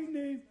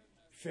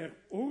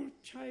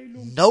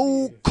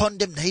 No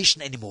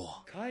condemnation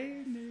anymore.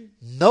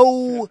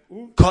 No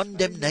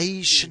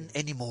condemnation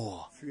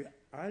anymore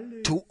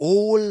to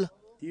all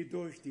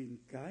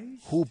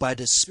who by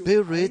the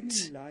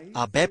Spirit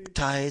are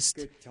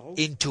baptized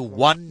into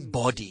one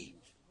body.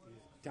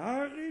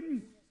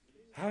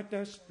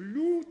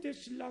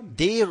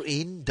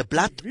 Therein the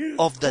blood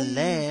of the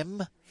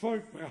Lamb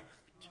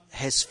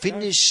has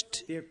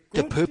finished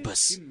the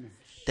purpose,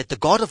 that the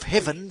God of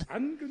heaven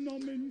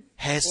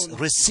has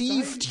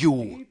received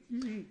you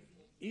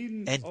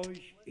and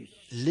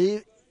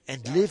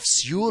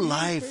lives your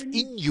life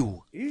in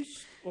you.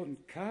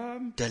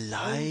 The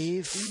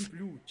life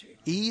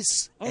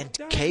is and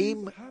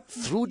came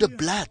through the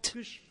blood.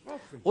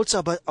 Also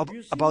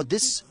about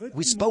this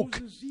we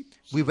spoke.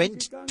 We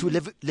went to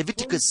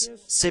Leviticus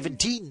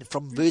 17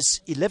 from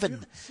verse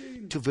 11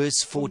 to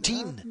verse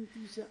 14.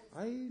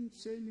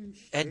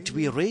 And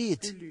we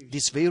read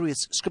these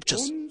various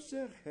scriptures.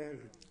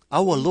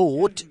 our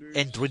Lord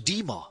and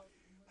Redeemer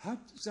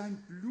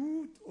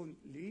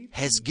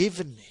has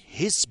given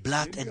His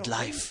blood and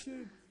life.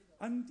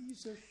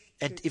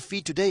 And if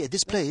we today at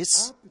this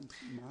place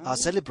are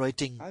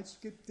celebrating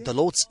the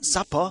Lord's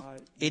Supper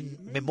in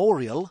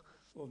memorial,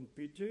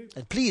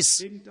 and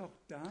please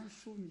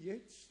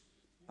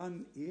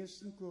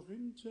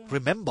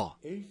remember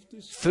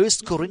 1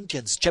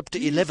 Corinthians chapter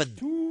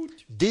 11,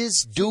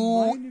 this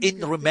do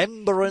in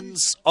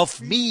remembrance of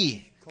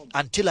me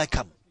until I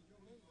come.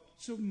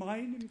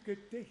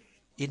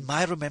 In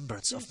my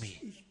remembrance of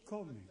me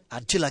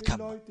until I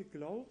come.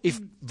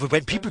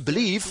 When people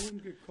believe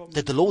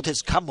that the Lord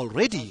has come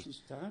already,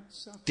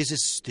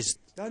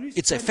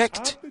 it's a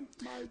fact,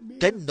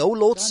 then no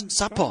Lord's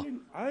Supper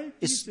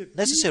is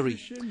necessary.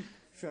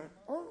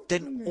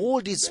 Then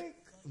all these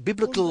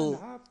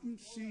biblical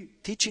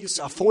teachings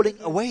are falling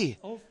away.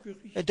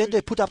 And then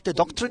they put up the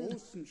doctrine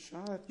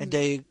and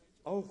they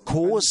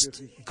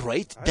caused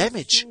great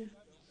damage.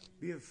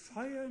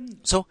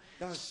 So,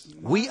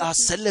 we are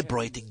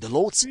celebrating the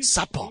Lord's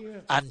Supper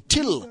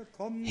until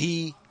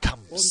He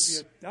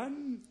comes.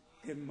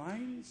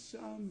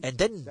 And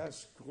then,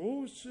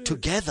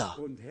 together,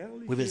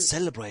 we will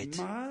celebrate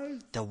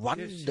the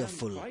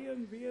wonderful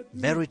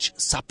marriage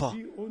supper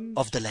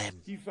of the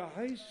Lamb.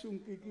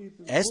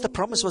 As the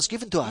promise was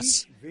given to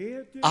us,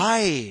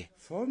 I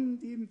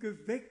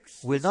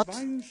will not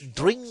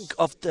drink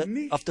of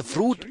the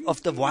fruit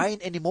of the wine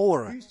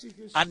anymore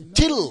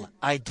until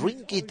I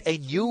drink it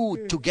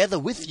anew together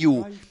with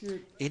you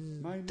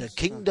in the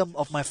kingdom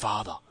of my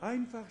Father.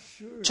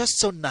 Just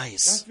so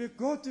nice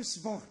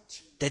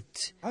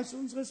that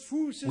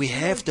we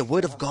have the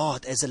Word of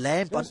God as a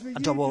lamp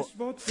unto our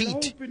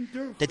feet,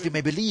 that we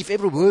may believe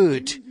every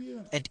word.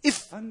 And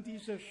if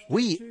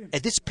we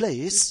at this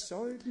place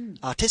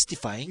are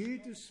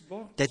testifying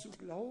that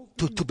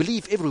to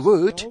believe every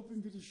word,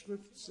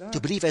 to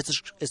believe as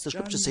the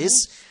Scripture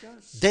says,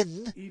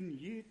 then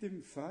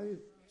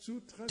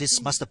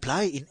this must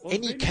apply in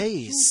any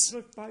case.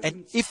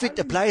 And if it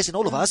applies in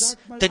all of us,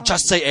 then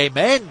just say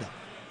Amen.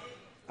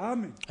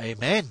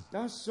 Amen.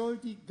 The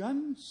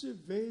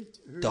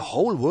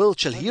whole world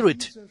shall hear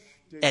it.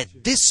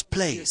 At this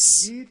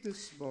place,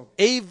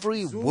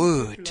 every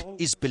word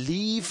is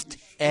believed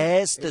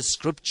as the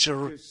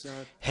Scripture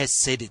has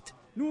said it.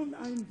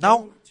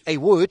 Now, a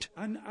word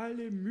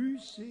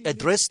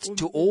addressed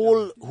to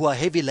all who are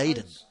heavy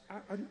laden,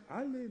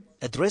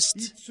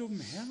 addressed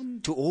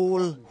to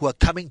all who are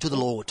coming to the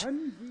Lord,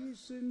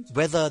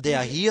 whether they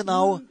are here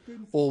now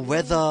or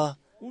whether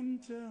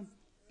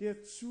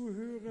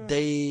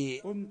they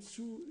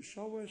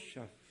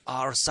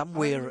are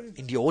somewhere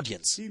in the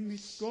audience.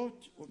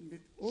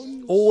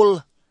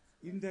 All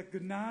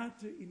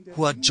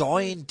who are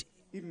joined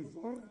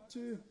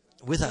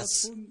with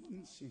us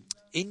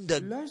in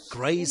the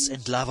grace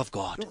and love of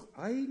God.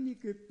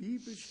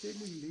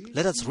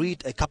 Let us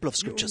read a couple of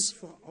scriptures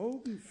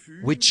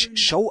which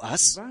show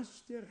us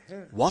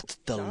what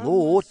the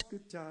Lord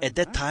at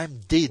that time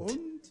did.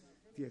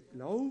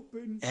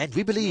 And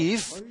we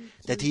believe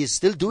that He is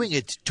still doing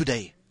it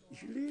today.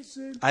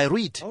 I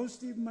read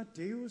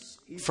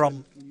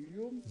from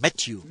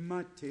Matthew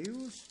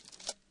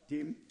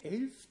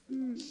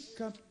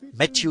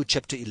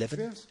chapter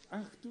 11,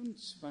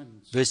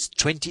 verse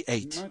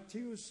 28.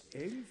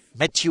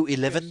 Matthew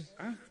 11,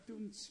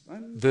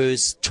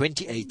 verse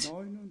 28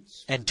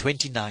 and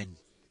 29.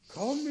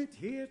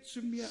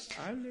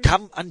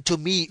 Come unto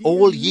me,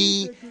 all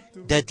ye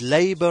that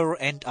labor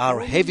and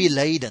are heavy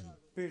laden.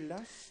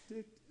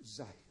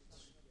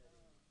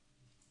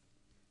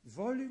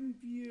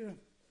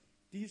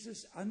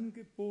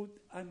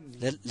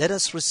 Let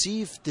us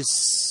receive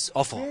this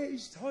offer.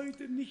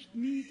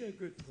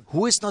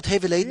 Who is not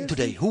heavy laden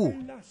today? Who?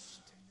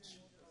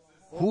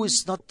 Who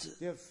is not?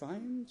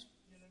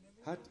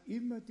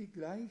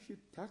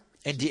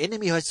 And the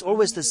enemy has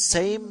always the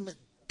same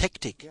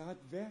trick.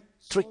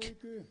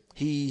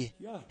 He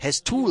has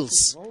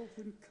tools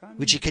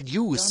which he can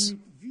use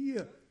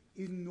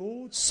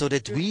so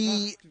that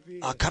we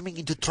are coming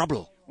into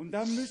trouble.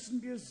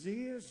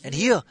 And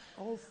here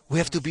we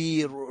have to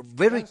be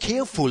very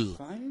careful,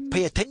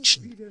 pay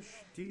attention,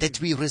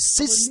 that we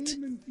resist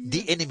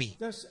the enemy.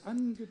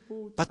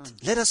 But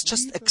let us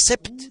just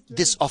accept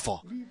this offer.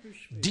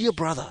 Dear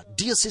brother,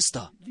 dear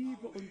sister,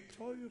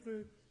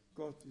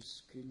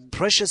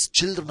 precious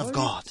children of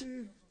God,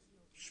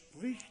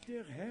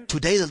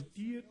 today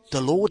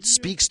the Lord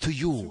speaks to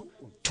you,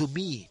 to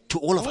me, to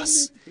all of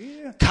us.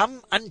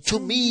 Come unto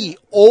me,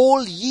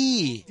 all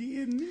ye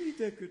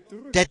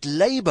that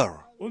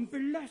labor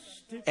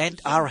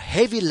and are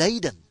heavy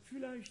laden.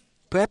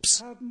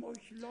 Perhaps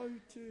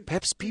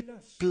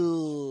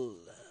people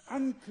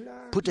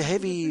put a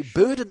heavy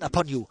burden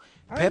upon you.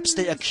 Perhaps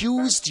they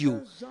accused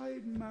you.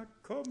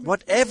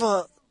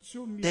 Whatever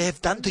they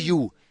have done to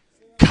you,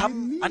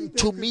 come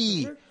unto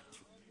me,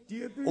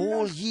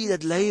 all ye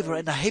that labor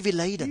and are heavy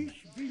laden.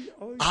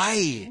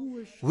 I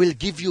will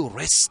give you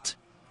rest.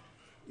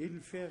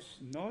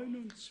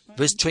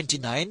 Verse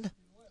 29.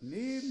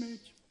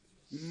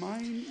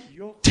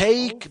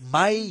 Take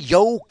my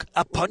yoke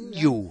upon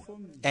you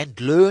and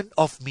learn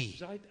of me.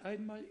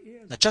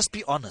 Now just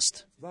be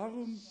honest.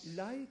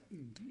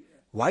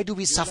 Why do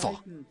we suffer?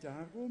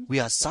 We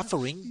are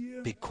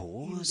suffering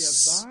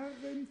because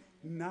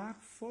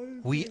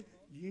we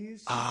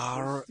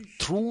are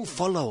true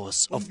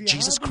followers of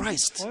Jesus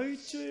Christ.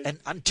 And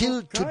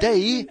until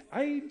today,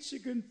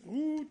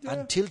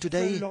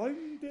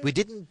 we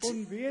didn't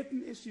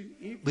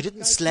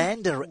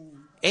slander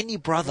any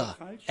brother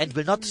and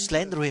will not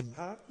slander him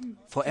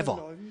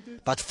forever.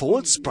 But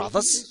false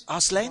brothers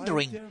are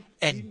slandering,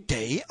 and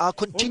they are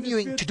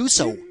continuing to do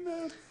so.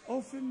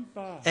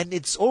 And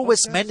it's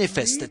always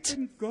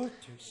manifested.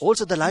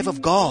 Also the life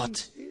of God,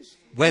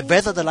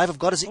 whether the life of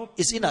God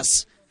is in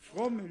us,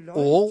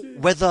 or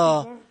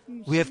whether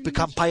we have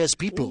become pious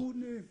people,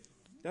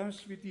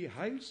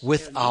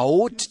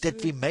 without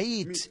that we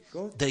made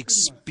the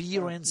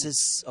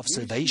experiences of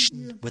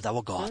salvation with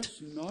our God.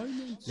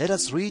 Let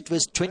us read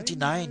verse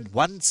 29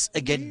 once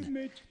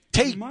again.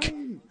 Take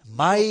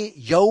my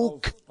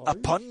yoke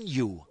upon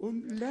you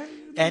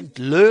and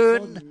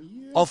learn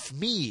of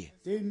me,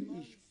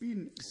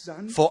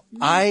 for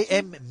I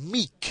am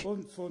meek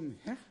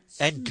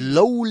and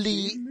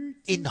lowly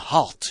in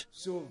heart,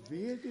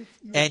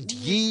 and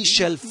ye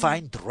shall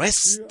find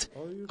rest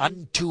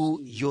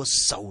unto your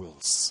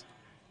souls.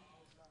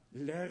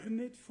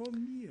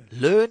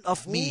 Learn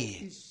of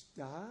me.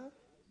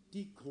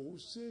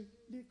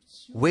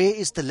 Where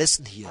is the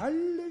lesson here?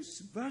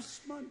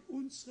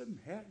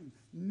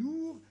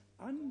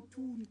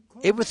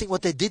 Everything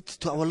what they did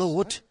to our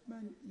Lord,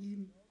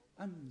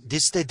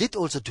 this they did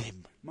also to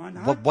him.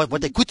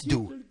 What they could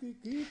do.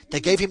 They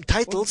gave him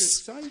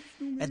titles,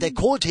 and they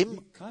called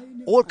him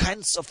all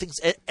kinds of things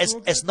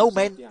as no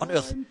man on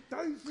earth.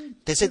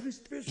 They said,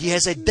 he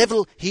has a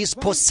devil, he is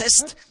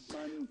possessed.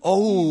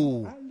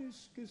 Oh,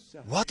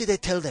 what did they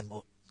tell him?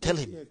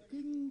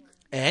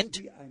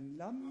 And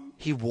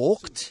he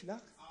walked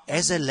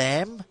as a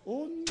lamb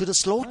to the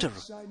slaughter,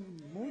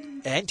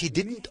 and he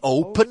didn't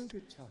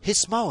open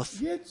his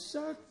mouth.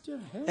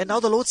 And now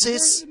the Lord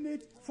says,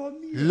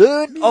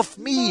 learn of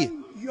me.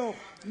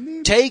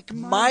 Take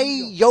my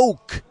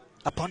yoke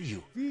upon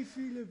you.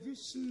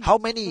 How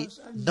many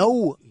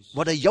know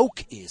what a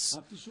yoke is?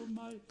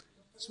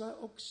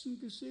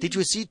 Did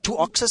you see two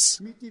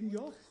oxes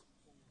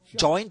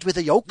joined with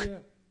a yoke?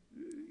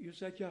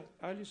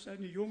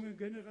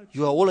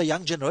 You are all a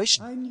young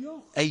generation.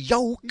 A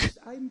yoke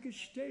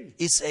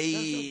is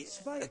a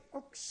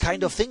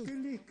kind of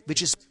thing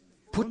which is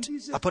put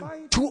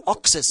upon two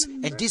oxes,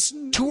 and these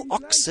two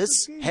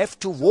oxes have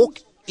to walk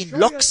in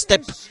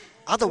lockstep.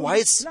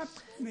 Otherwise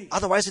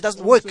it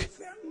doesn't work.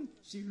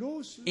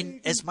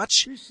 In as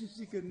much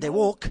they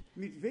walk,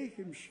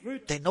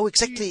 they know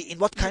exactly in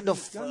what kind of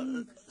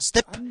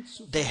step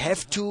they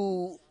have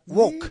to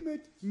walk.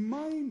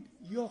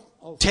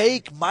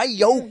 Take my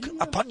yoke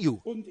upon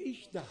you.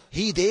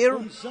 He there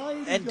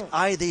and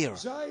I there.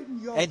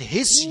 And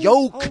his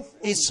yoke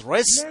is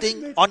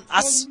resting on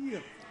us.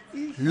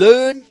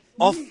 Learn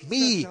of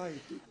me.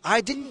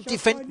 I didn't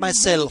defend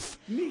myself.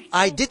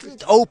 I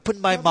didn't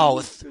open my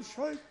mouth.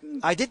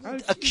 I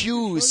didn't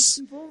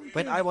accuse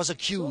when I was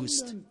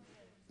accused.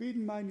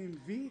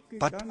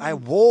 But I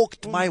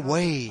walked my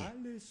way.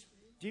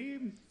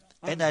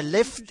 And I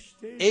left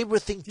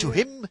everything to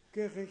him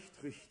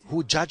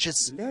who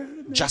judges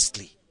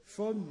justly.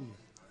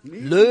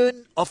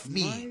 Learn of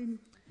me.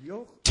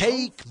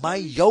 Take my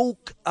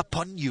yoke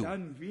upon you,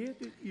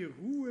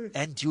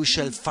 and you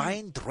shall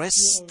find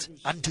rest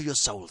unto your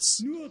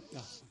souls.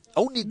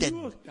 Only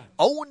then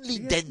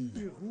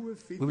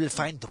we will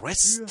find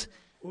rest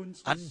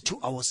unto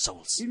our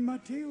souls.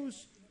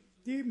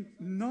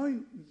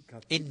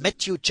 In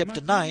Matthew chapter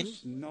 9,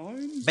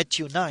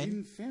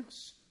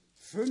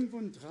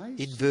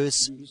 in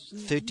verse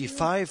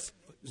 35,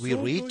 we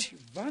read,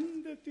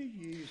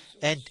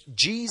 and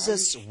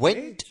Jesus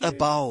went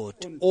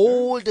about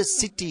all the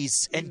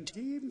cities and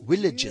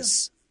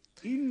villages,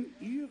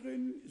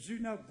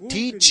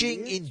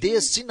 teaching in their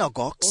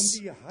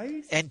synagogues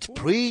and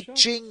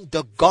preaching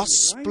the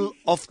gospel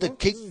of the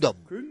kingdom,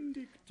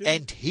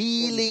 and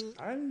healing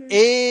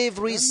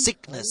every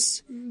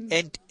sickness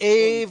and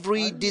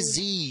every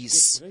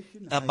disease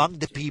among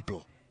the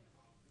people.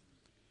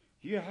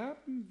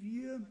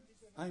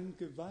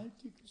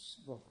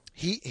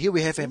 Here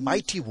we have a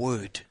mighty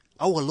word.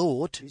 Our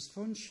Lord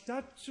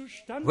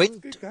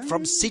went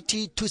from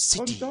city to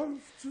city,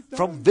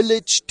 from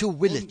village to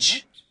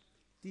village,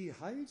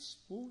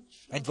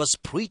 and was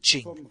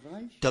preaching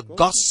the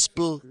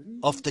gospel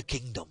of the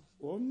kingdom.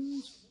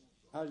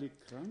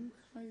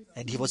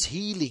 And he was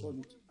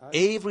healing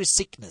every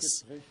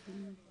sickness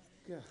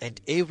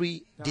and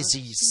every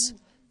disease.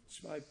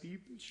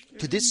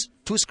 To these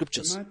two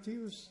scriptures,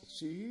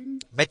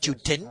 Matthew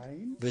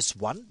 10, verse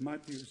 1,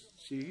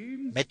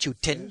 Matthew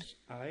 10,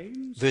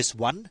 verse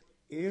 1,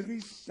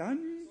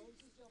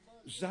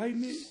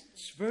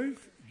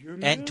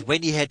 and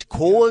when he had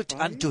called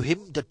unto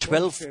him the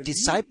 12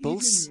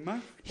 disciples,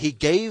 he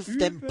gave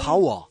them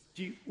power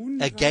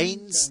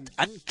against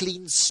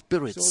unclean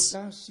spirits,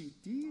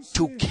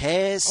 to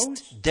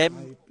cast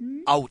them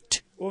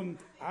out,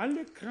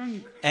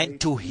 and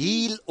to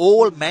heal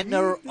all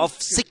manner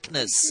of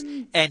sickness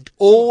and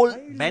all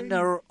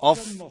manner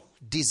of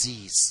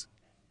disease.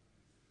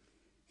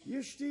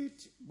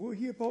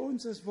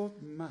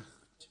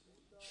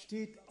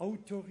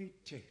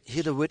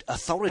 Here the word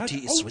authority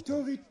is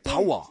written.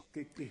 Power.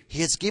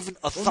 He has given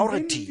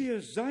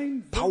authority,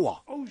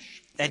 power.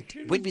 And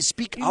when we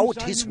speak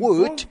out His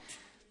word,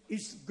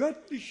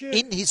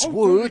 in His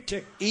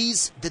word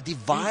is the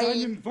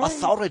divine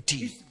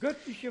authority.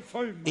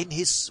 In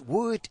His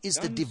word is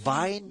the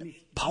divine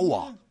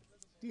power.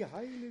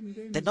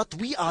 Then not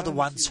we are the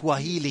ones who are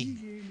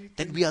healing.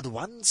 Then we are the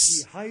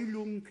ones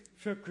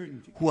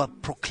who are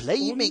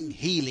proclaiming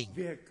healing.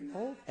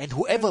 And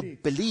whoever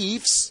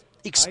believes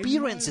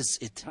experiences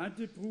it.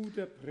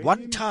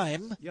 One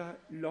time,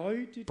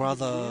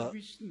 Brother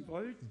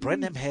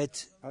Branham had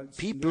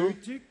people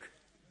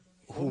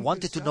who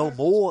wanted to know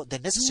more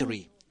than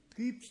necessary.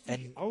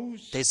 And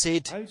they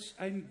said,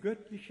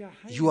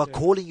 "You are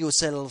calling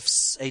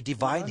yourselves a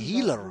divine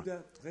healer."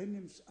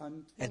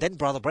 And then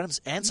Brother Branham's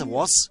answer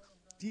was,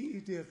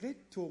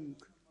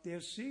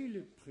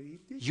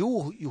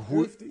 "You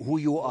who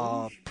you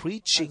are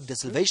preaching the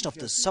salvation of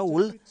the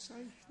soul,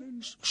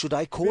 should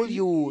I call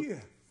you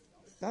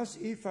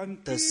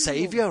the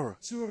Savior?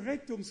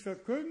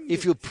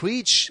 If you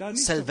preach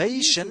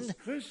salvation,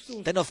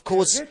 then of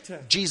course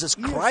Jesus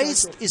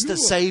Christ is the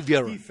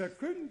Savior.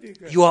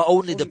 You are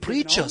only the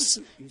preachers.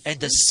 And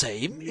the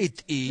same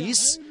it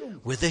is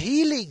with the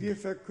healing.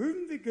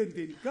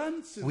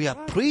 We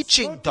are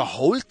preaching the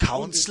whole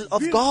counsel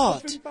of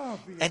God.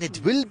 And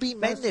it will be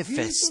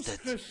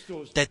manifested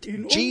that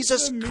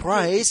Jesus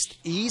Christ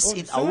is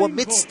in our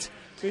midst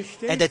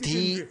and that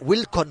He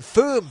will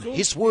confirm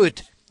His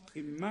word.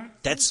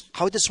 That's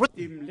how it is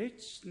written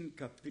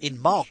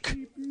in Mark,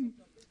 in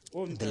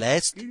the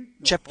last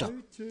chapter.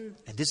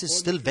 And this is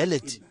still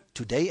valid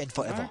today and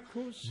forever.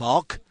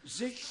 Mark,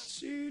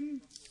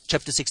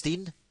 chapter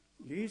 16.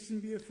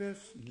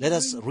 Let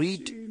us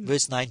read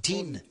verse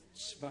 19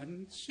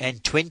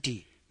 and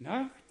 20.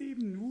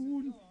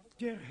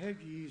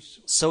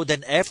 So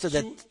then after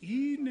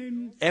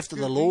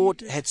the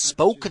Lord had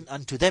spoken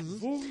unto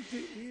them,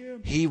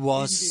 He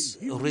was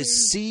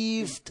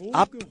received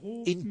up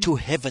into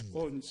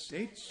heaven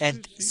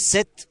and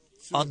set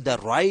on the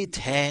right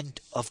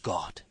hand of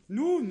God.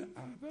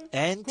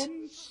 And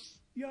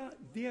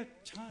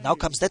now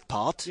comes that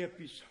part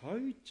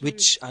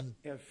which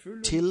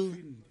until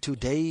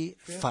today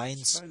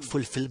finds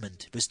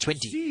fulfillment. Verse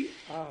 20.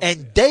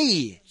 And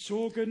they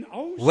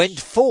went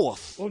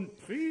forth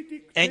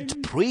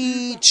and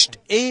preached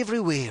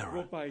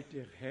everywhere,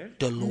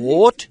 the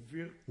Lord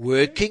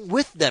working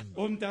with them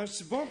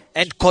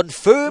and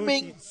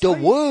confirming the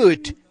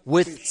word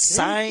with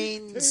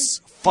signs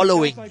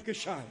following.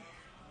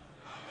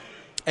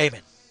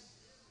 Amen.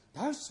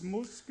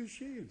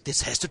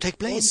 This has to take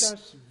place,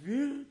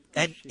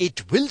 and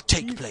it will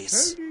take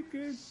place.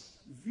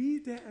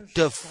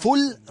 The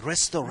full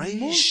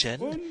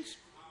restoration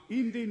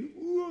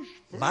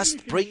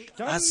must bring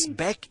us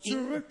back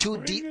into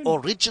the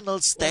original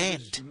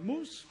stand,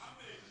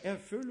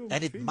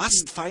 and it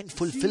must find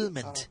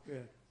fulfillment.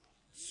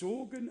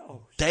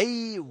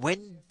 They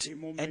went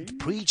and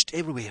preached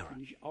everywhere.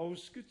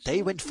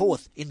 They went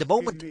forth. In the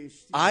moment,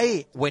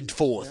 I went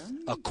forth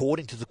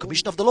according to the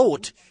commission of the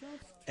Lord.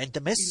 And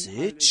the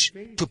message,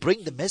 to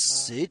bring the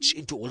message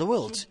into all the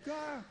world.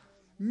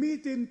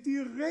 With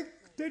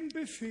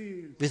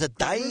a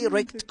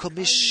direct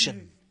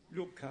commission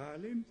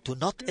to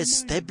not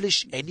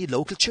establish any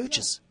local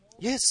churches.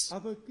 Yes.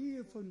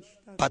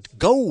 But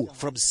go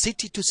from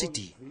city to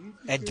city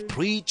and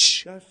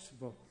preach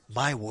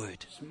my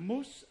word.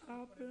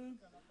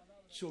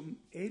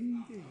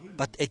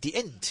 But at the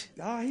end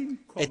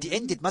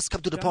it must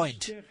come to the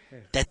point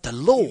that the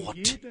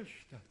Lord,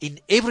 in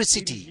every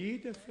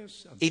city,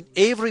 in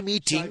every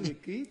meeting,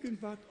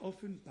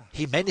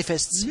 He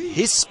manifests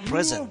His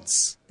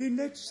presence.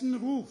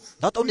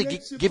 Not only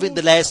giving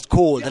the last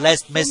call, the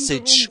last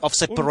message of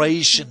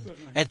separation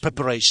and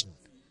preparation.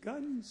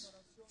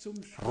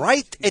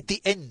 Right at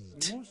the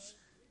end,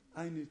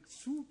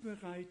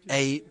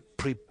 a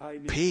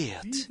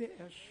prepared,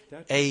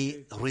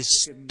 a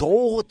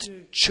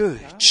restored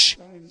church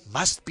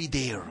must be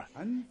there,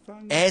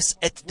 as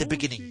at the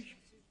beginning.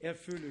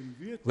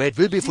 Where it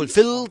will be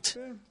fulfilled,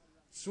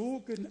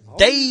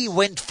 they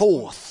went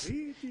forth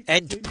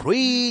and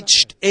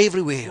preached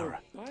everywhere,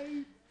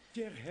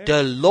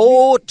 the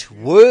Lord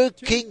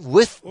working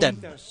with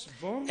them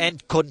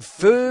and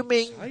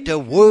confirming the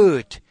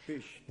word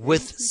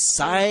with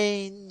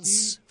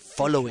signs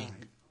following.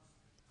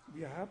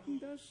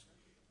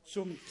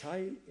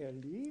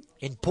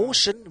 In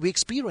portion, we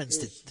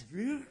experienced it.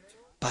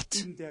 But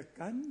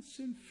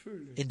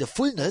in the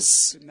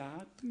fullness,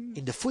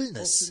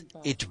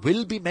 it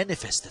will be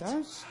manifested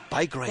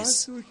by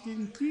grace.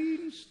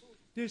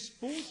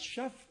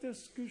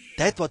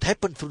 That what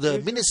happened through the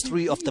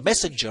ministry of the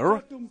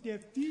messenger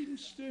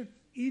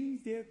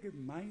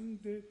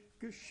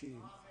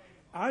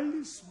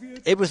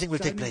Everything will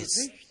take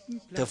place.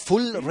 The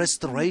full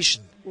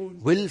restoration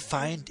will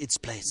find its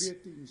place.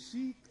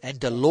 And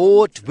the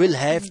Lord will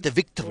have the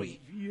victory.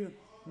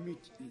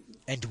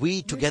 And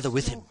we together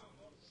with Him.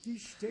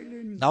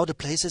 Now the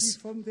places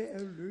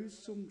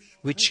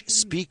which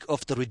speak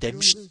of the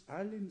redemption,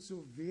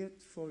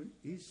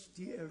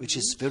 which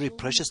is very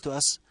precious to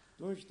us,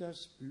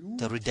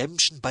 the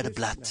redemption by the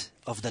blood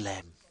of the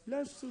Lamb.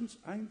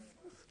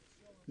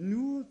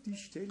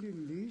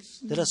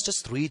 Let us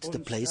just read the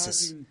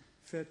places.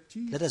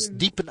 Let us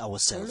deepen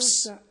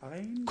ourselves.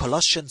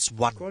 Colossians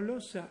 1.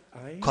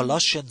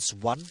 Colossians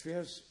 1,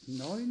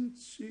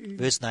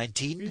 verse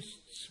 19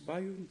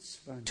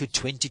 to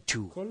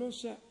 22.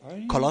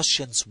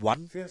 Colossians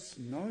 1,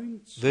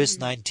 verse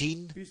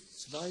 19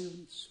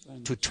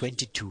 to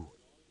 22.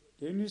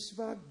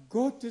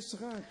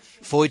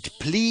 For it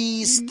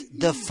pleased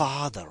the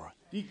Father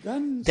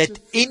that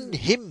in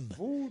Him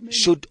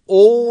should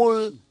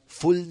all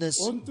fullness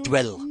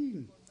dwell,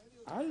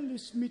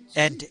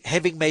 and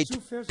having made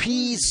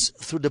peace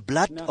through the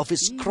blood of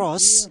His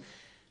cross,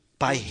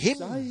 by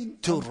Him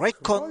to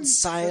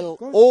reconcile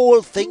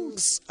all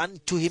things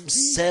unto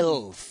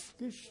Himself.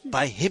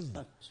 By Him.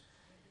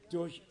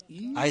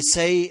 I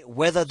say,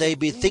 whether they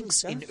be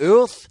things in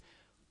earth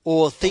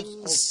or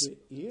things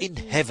in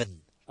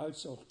heaven.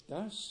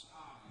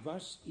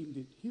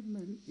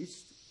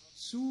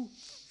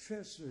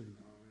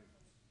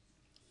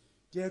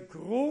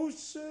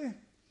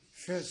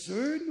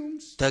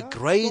 The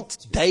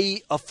great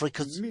day of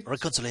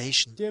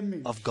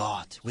reconciliation of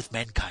God with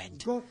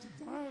mankind.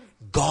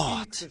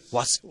 God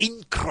was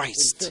in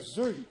Christ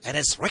and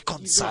has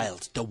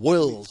reconciled the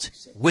world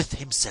with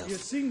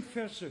Himself.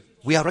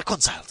 We are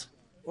reconciled.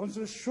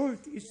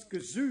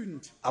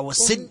 Our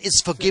sin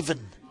is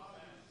forgiven.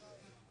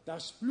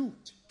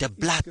 The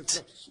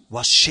blood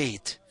was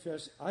shed.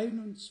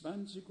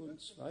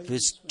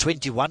 Verse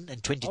 21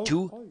 and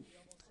 22.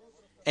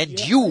 And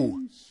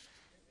you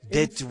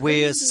that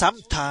were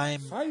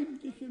sometime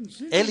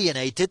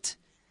alienated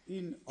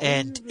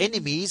and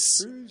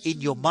enemies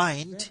in your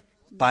mind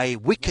by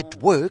wicked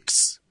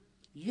works,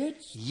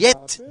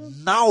 yet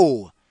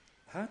now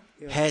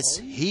has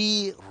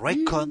He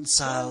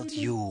reconciled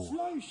you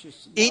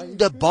in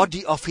the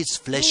body of His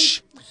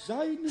flesh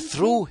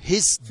through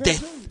His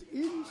death.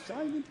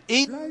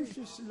 In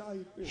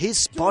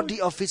His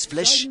body of His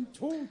flesh,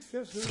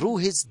 through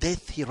His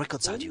death, He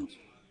reconciled you.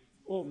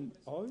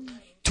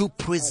 To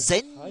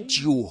present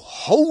you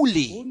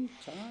holy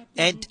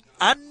and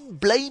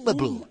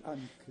unblameable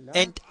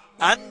and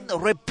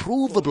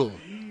unreprovable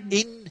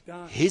in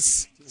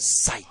His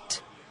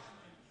sight.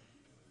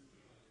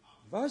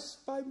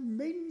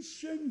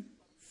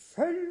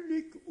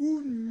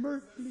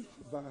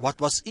 What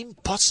was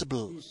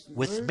impossible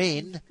with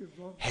men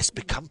has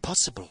become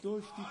possible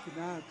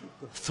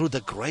through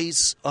the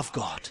grace of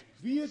God.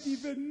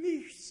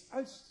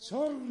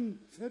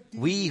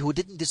 We who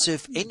didn't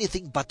deserve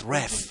anything but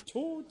wrath,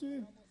 who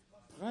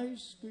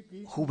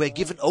were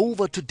given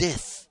over to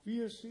death,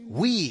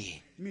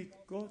 we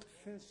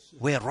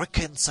were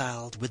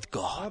reconciled with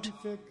God.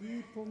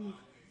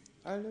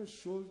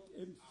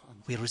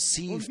 We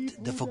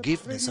received the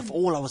forgiveness of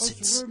all our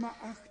sins.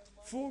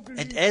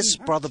 And as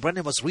Brother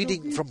Branham was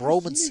reading from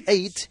Romans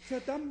 8,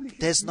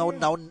 there's now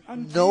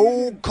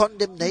no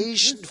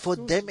condemnation for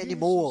them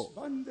anymore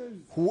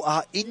who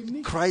are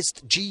in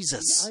Christ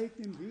Jesus,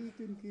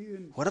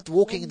 who are not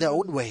walking in their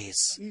own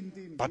ways,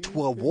 but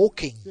who are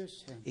walking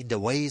in the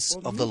ways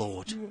of the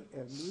Lord.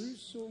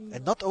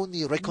 And not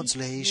only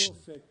reconciliation,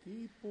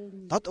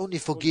 not only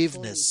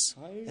forgiveness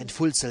and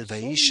full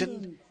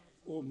salvation,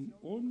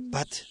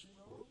 but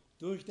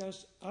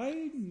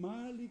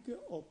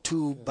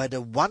by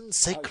the one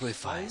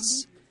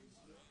sacrifice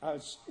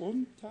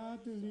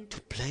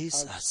to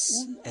place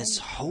us as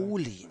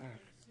holy,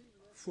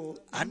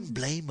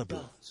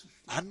 unblameable,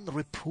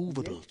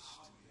 unreprovable,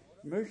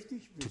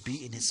 to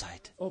be in His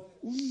sight.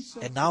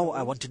 And now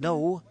I want to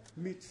know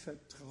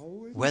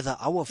whether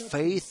our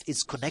faith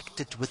is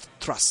connected with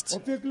trust,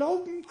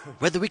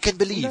 whether we can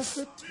believe,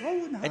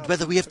 and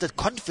whether we have the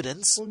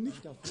confidence,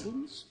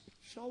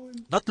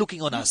 not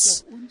looking on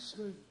us,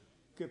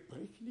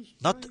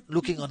 not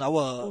looking on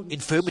our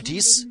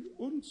infirmities,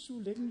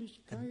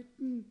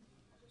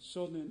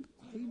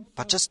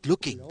 but just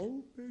looking,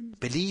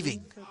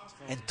 believing,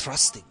 and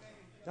trusting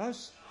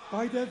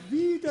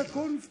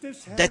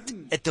that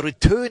at the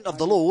return of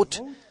the Lord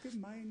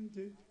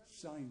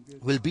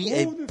will be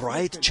a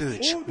bright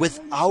church,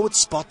 without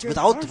spot,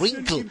 without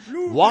wrinkle,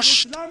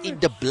 washed in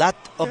the blood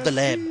of the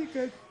Lamb,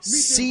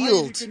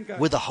 sealed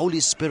with the Holy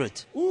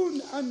Spirit,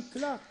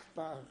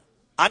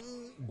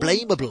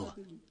 unblameable,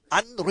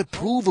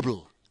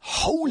 unreprovable,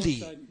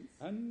 holy,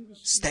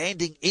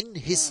 standing in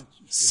His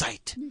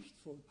sight.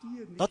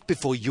 Not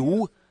before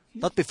you,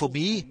 not before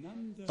me,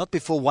 not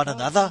before one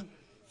another,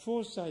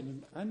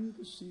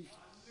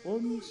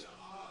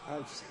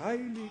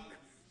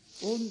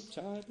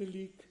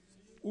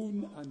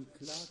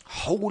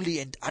 holy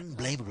and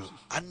unblameable,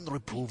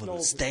 unreprovable,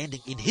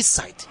 standing in His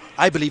sight.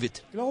 I believe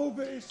it.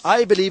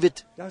 I believe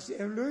it,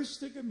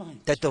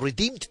 that the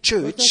redeemed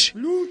church,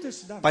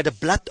 by the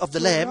blood of the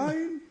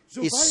Lamb,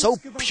 is so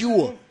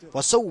pure,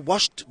 was so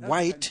washed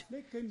white,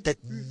 that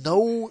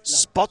no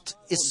spot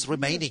is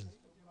remaining.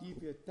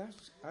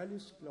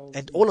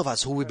 And all of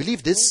us who will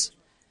believe this,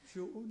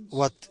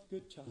 what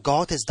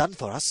God has done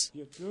for us,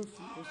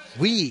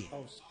 we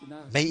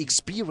may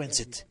experience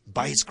it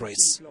by His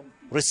grace.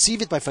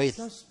 Receive it by faith.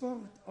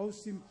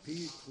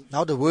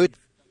 Now the word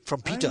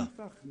from Peter,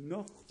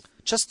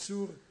 just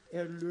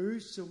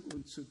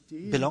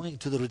belonging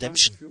to the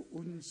redemption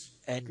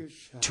and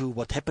to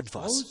what happened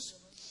for us.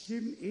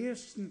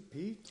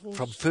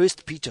 From 1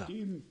 Peter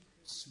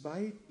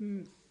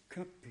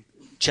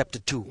chapter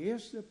 2.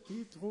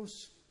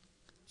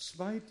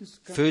 1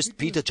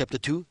 Peter chapter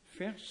 2,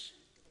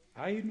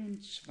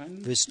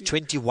 verse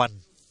 21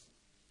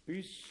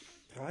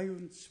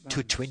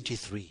 to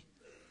 23.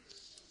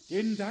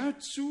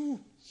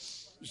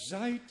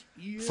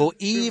 For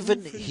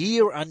even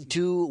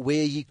hereunto were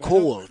ye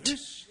called,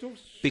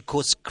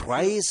 because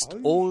Christ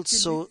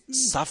also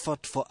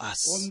suffered for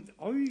us,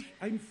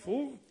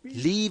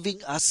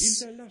 leaving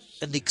us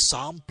an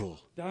example,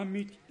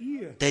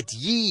 that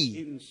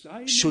ye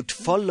should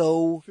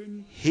follow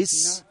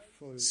His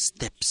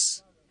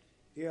steps,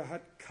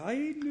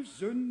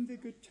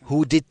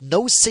 who did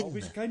no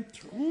sin,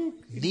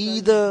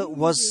 neither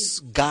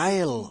was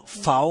guile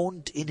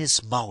found in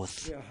His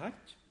mouth,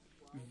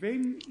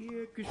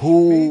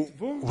 who,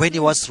 when He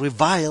was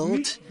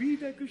reviled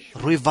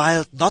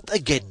not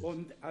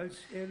again,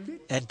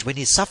 and when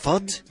He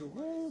suffered,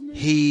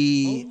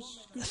 He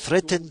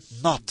threatened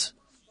not,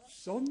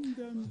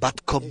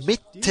 but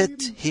committed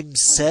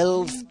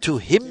Himself to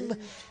Him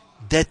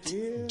that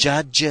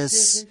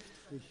judges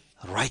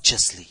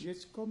righteously.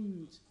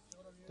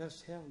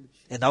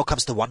 And now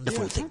comes the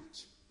wonderful thing.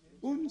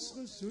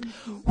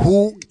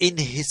 Who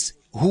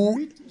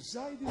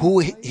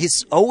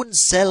His own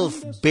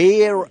self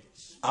bare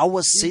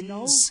our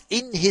sins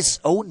in His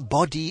own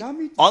body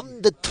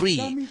on the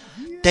tree,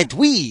 that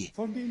we,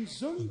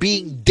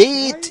 being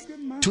dead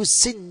to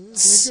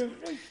sins,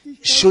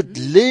 should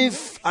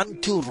live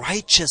unto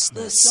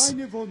righteousness,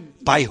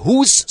 by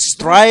whose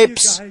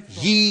stripes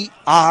ye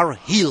are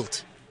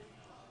healed.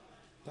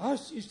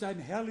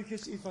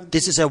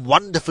 This is a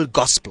wonderful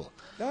gospel.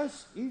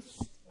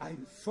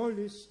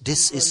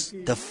 This is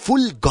the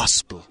full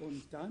gospel.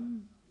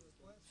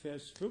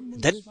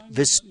 Then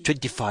verse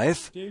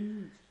 25,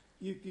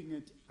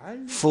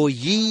 for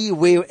ye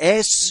were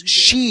as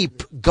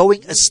sheep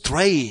going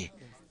astray,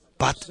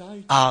 but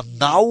are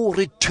now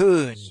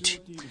returned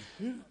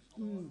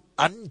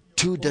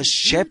unto the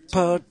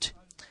shepherd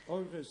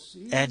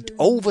and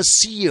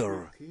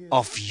overseer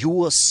of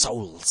your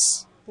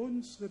souls.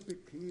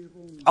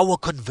 Our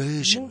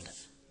conversion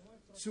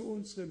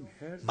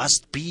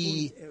must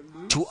be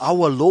to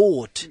our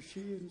Lord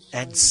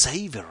and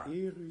Savior.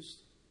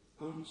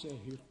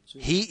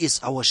 He is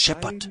our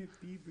shepherd.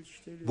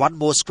 One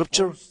more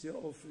scripture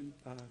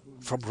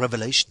from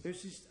Revelation.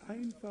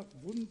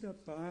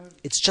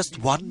 It's just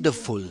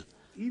wonderful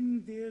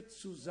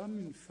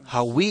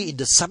how we, in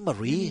the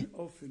summary,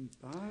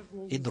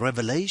 in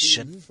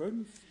Revelation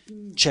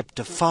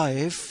chapter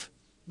 5,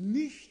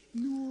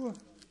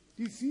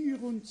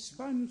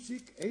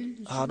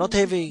 are not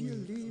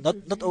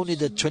only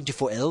the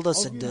 24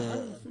 elders and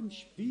the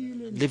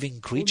living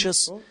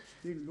creatures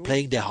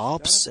playing their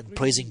harps and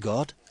praising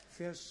God.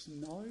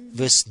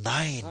 Verse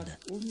 9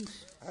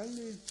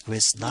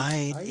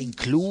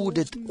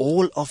 included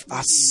all of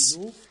us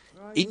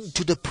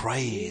into the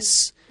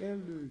praise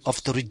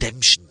of the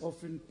redemption.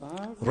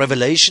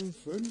 Revelation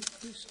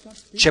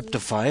chapter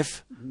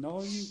 5,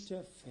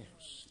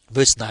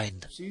 verse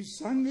 9.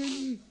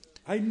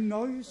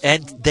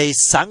 And they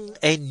sang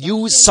a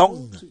new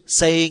song,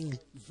 saying,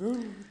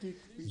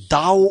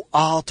 Thou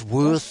art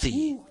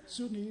worthy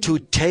to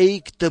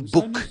take the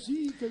book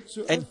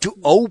and to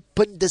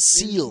open the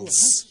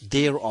seals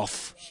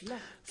thereof.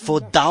 For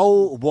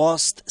thou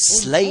wast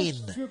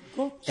slain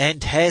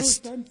and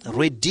hast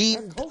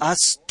redeemed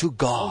us to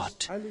God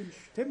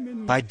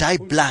by thy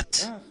blood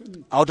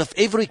out of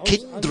every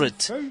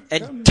kindred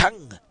and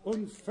tongue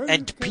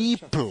and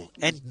people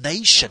and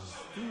nation.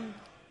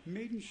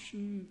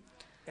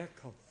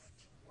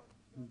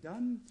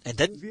 And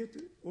then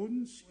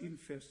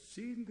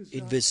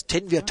in verse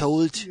 10 we are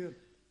told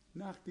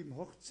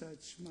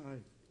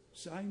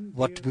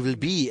what we will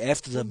be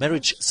after the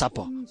marriage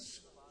supper.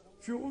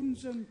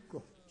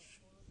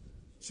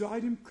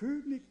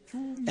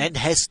 And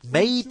hast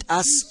made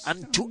us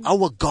unto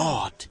our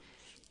God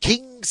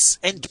kings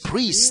and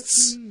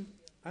priests,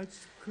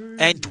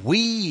 and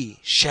we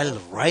shall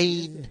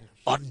reign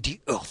on the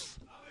earth.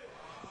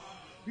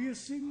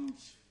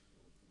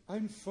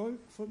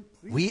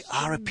 We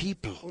are a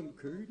people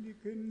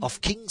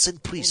of kings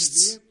and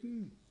priests,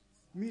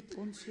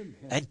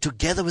 and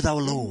together with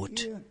our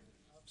Lord,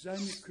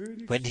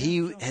 when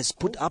He has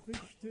put up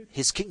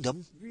His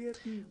kingdom,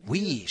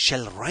 we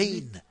shall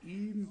reign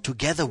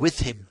together with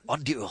Him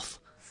on the earth.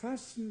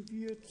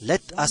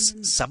 Let us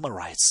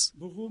summarize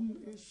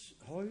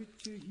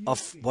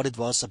of what it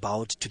was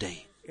about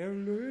today.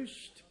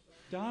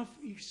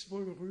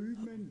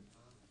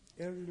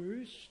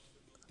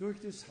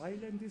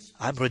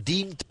 I'm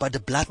redeemed by the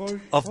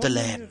blood of the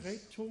Lamb,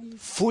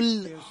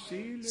 full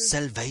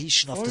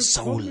salvation of the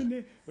soul,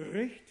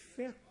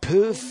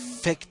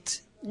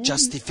 perfect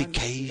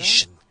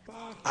justification,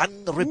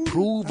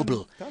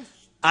 unreprovable,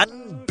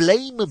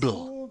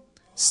 unblameable,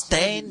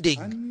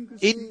 standing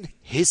in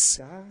His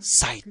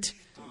sight.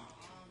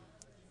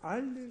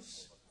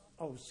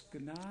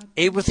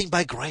 Everything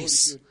by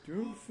grace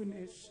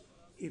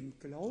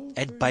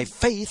and by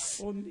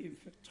faith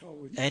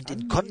and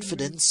in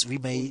confidence we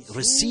may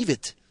receive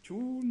it,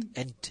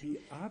 and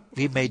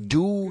we may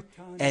do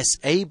as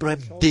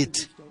Abraham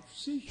did.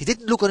 He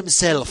didn't look on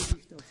himself.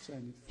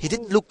 He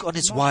didn't look on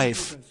his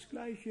wife.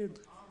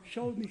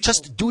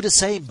 Just do the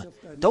same.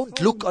 Don't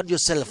look on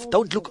yourself.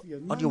 Don't look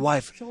on your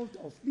wife.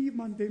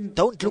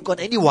 Don't look on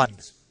anyone,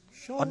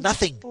 on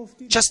nothing.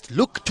 Just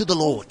look to the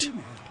Lord.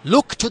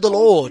 Look to the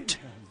Lord.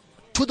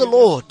 To the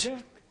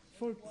Lord,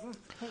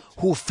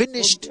 who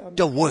finished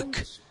the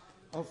work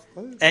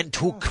and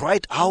who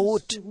cried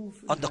out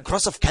on the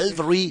cross of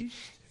Calvary,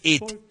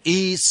 "It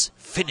is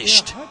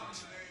finished."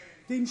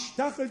 He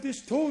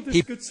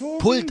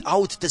pulled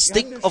out the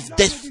sting of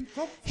death.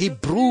 He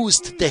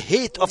bruised the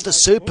head of the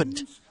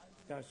serpent.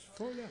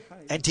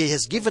 And He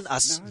has given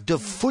us the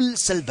full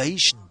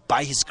salvation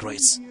by His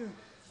grace.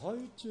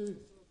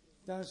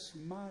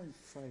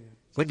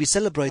 When we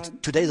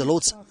celebrate today the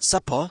Lord's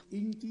Supper,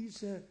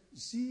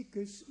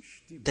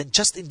 then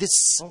just in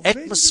this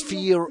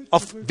atmosphere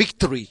of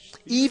victory,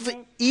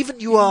 even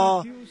you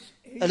are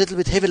a little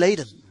bit heavy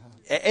laden.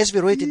 As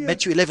we read in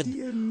Matthew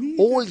 11,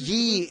 all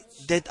ye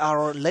that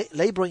are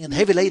laboring and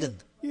heavy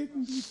laden,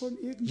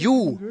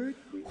 you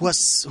who are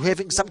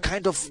having some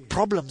kind of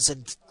problems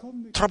and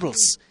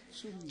troubles,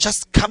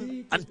 just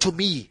come unto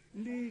me.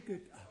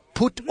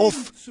 Put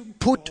off,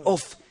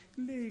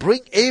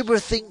 bring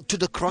everything to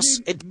the cross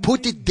and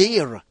put it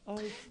there.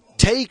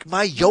 Take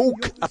my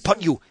yoke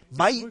upon you.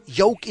 My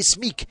yoke is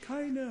meek.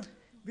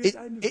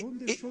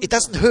 It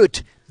doesn't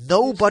hurt.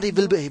 Nobody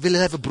will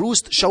have a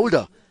bruised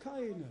shoulder.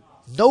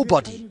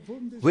 Nobody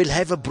will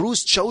have a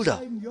bruised shoulder.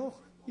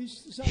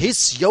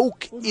 His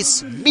yoke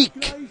is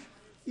meek.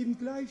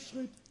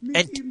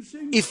 And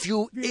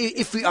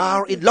if we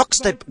are in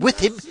lockstep with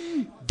Him,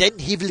 then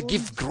He will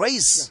give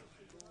grace.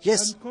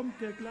 Yes.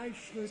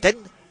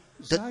 Then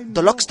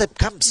the lockstep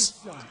comes.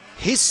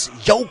 His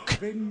yoke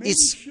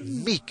is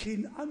meek,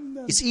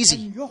 is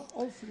easy.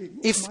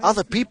 If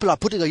other people are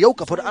putting a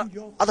yoke upon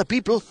other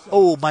people,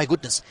 oh my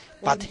goodness.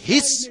 But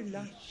His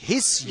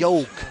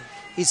yoke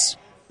is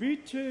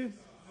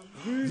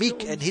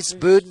meek and His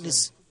burden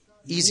is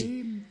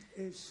easy.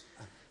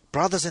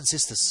 Brothers and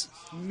sisters,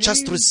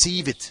 just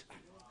receive it.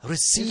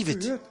 Receive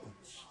it.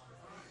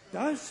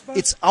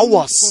 It's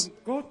ours.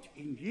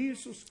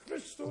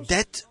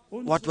 That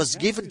what was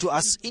given to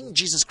us in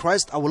Jesus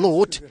Christ our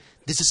Lord,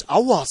 this is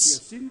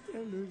ours.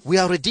 We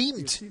are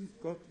redeemed.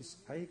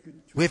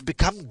 We have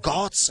become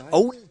God's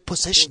own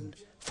possession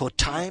for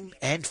time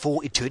and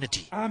for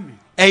eternity.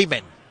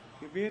 Amen.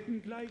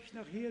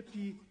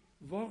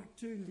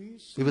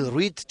 We will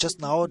read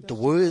just now the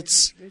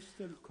words.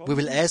 We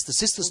will ask the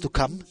sisters to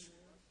come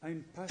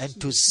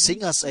and to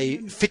sing us a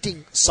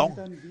fitting song.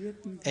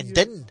 And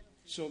then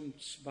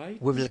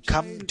we will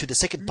come to the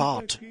second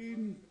part.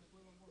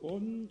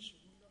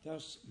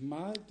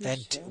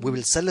 And we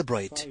will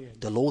celebrate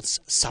the Lord's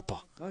Supper.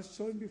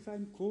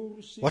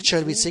 What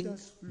shall we sing?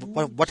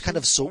 What kind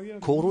of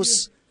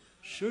chorus?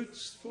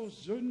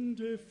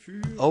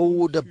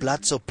 Oh, the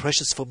blood so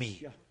precious for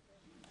me.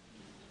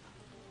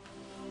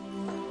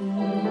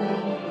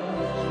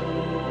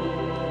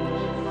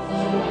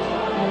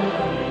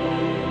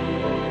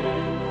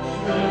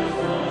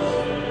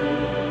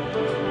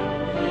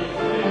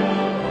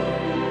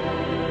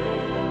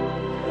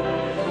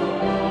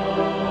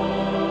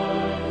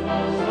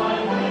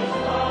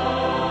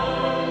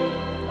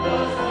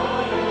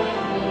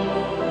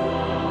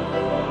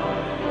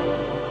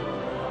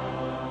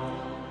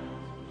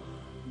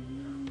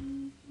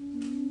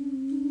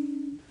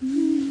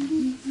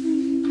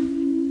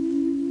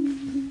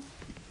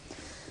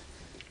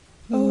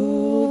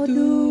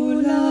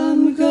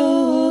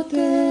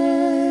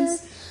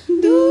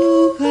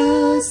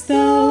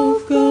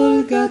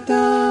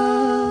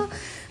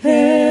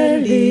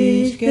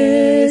 Herrlich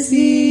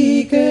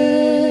gesieget.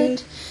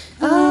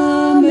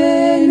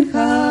 Amen,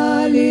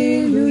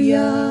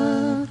 Halleluja.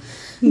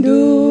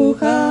 Du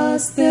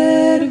hast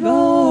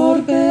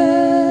erworben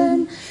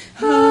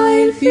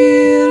Heil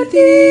für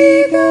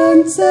die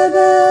ganze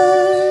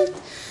Welt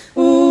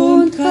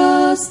und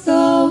hast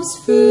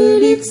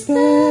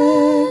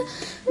ausführlichste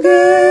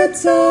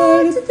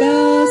gezahlt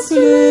das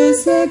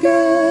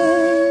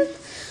Lösegeld.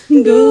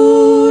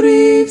 Du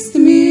riefst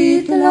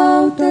mit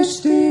lauter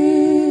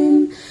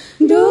Stimme,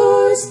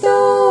 du als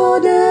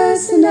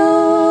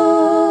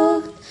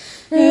Todesnacht.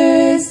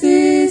 Es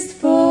ist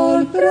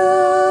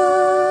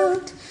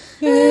vollbracht,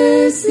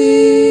 es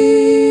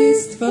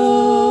ist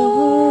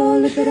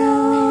vollbracht.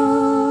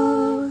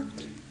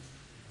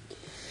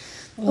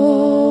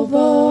 O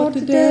Wort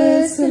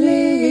des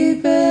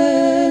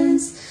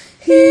Lebens,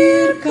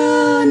 hier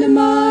kann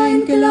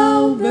mein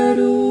Glaube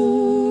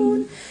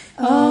ruhen.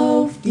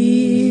 Auf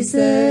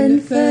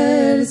diesen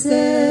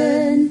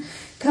Felsen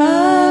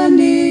kann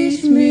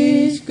ich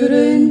mich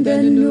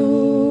gründen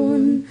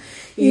nun.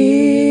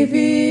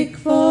 Ewig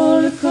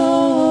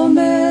vollkommen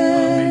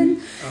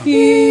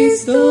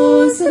ist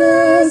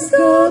unseres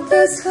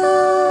Gottes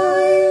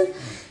Heil.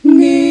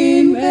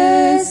 Nimm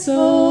es,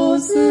 o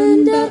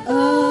Sünder,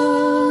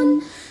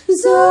 an,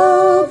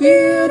 so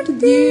wird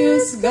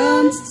dir's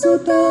ganz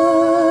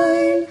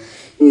zuteil.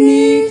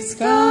 Nichts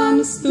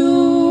kannst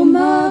du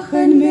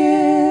machen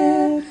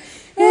mehr,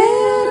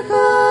 er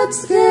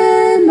hat's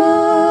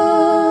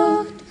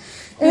gemacht.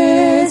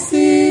 Es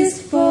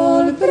ist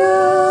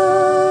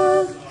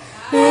vollbracht,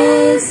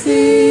 es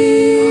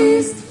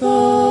ist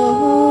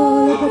vollbracht.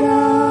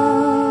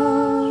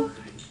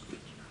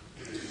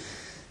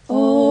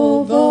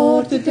 O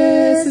Wort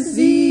des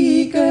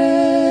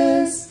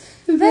Sieges,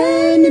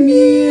 wenn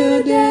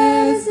mir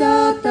der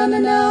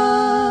Satan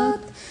naht,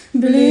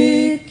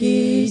 blick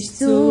ich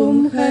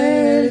zum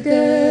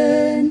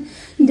Helden,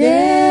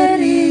 der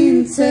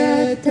ihn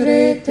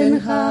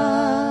zertreten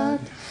hat.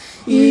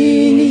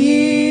 In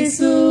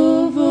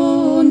Jesu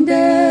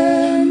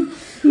Wunden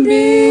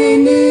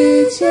bin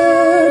ich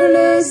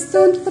erlöst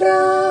und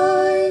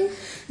frei.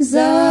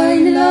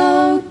 Sein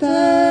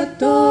lauter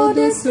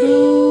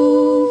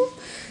Todesruf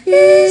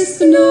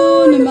ist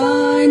nun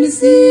mein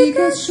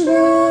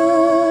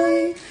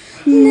Siegesschrei.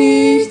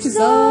 Nichts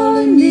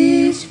soll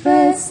mich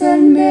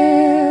fesseln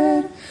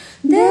mehr,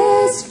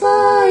 des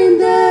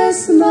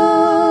Feindes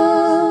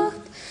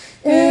Macht.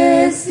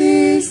 Es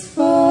ist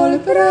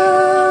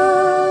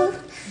vollbracht,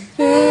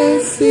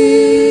 es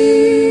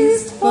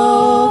ist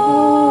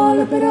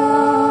vollbracht.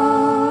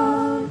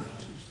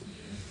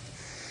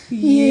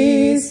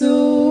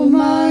 Jesu,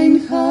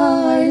 mein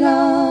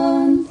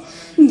Heiland,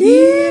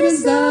 dir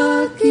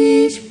sag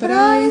ich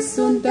Preis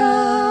und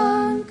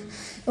Dank.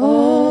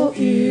 O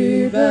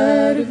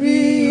Überwinder,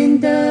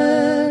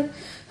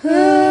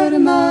 hör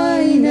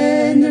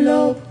meinen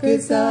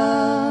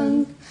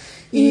Lobgesang.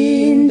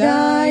 In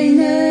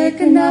deine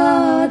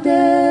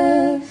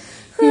Gnade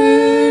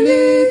hüll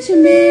ich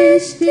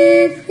mich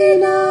tief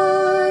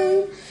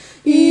hinein.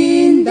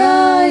 In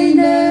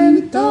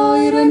deinem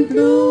teuren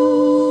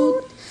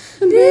Blut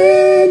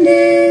bin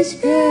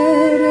ich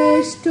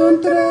gerecht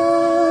und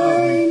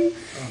rein.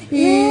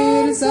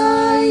 Er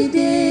sei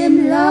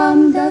dem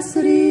Lamm, das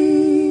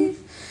rief,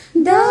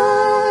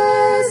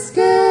 da es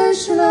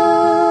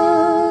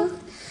geschlacht.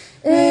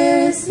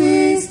 Es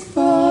ist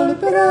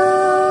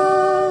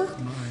vollbracht,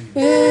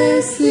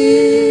 es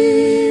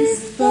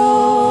ist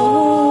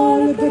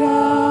vollbracht.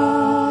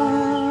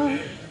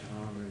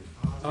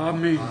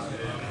 Amen.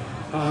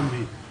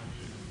 Amen.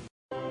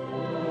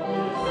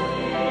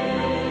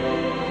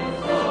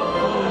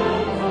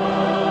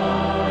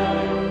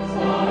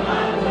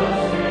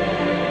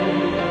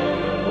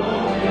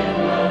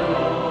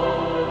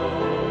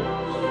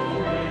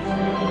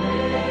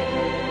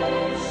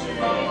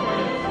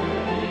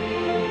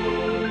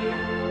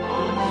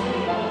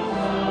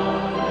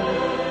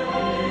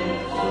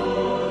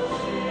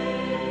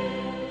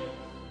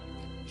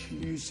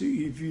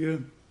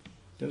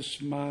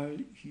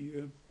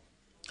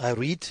 I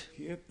read,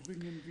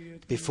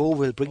 before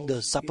we'll bring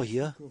the supper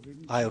here,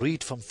 I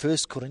read from 1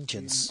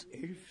 Corinthians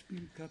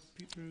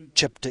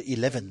chapter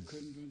 11.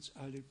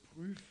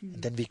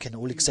 And then we can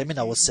all examine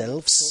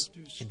ourselves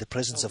in the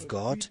presence of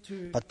God.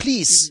 But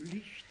please,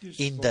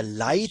 in the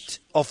light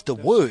of the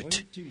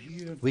word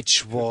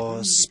which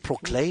was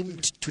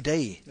proclaimed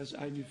today,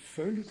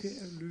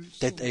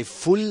 that a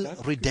full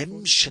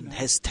redemption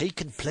has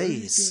taken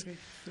place,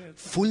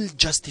 full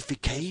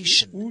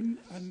justification,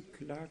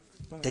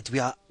 that we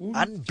are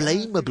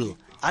unblameable,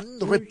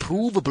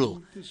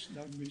 unreprovable.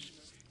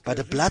 By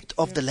the blood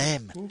of the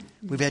Lamb,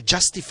 we were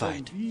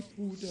justified.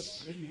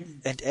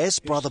 And as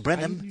Brother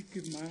Branham,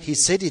 he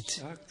said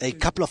it a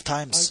couple of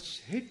times,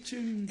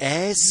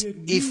 as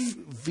if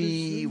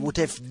we would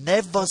have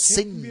never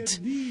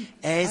sinned,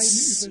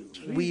 as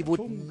we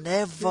would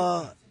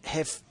never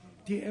have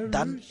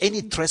done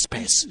any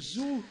trespass.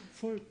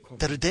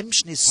 The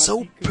redemption is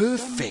so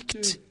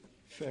perfect.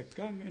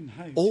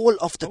 All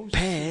of the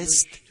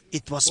past,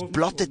 it was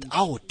blotted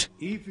out,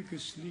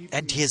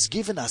 and He has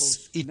given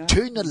us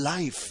eternal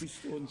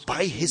life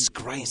by His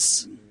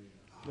grace.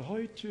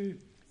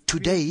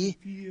 Today,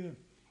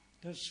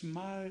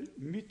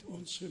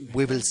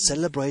 we will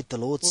celebrate the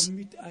Lord's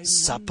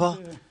Supper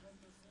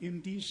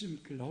in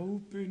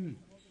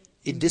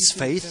this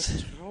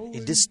faith,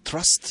 in this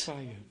trust.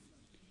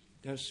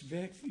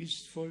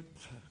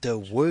 The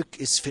work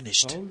is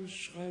finished.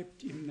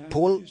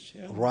 Paul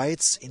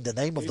writes in the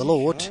name of the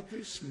Lord,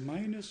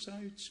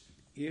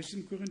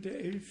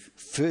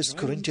 1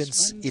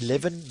 Corinthians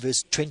 11,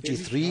 verse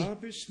 23,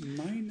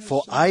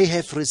 "For I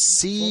have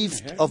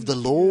received of the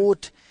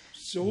Lord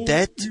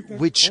that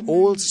which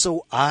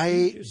also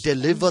I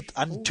delivered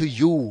unto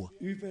you,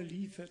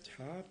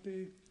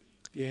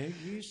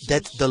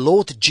 that the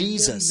Lord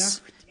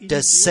Jesus,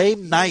 the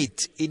same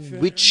night in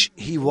which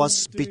he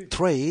was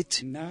betrayed,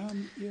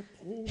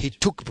 he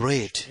took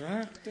bread,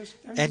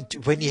 and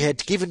when he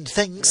had given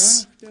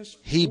thanks,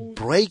 he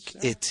brake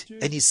it,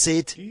 and he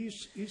said,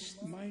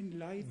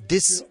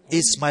 This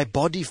is my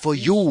body for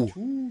you.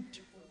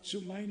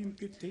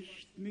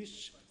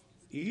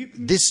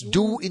 This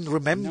do in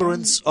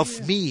remembrance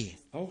of me.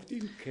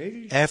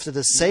 After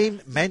the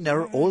same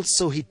manner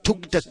also he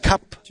took the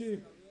cup,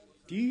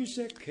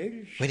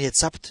 when he had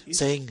supped,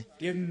 saying,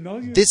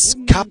 This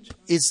cup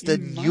is the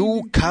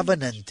new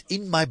covenant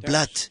in my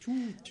blood.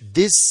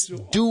 This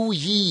do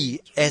ye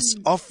as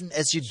often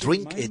as you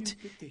drink it,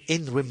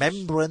 in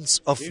remembrance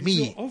of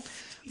me.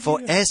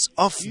 For as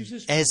often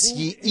as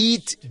ye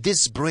eat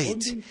this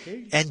bread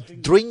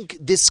and drink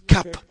this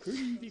cup,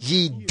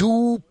 ye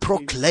do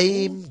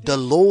proclaim the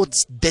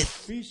Lord's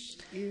death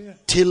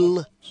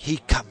till he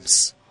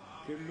comes.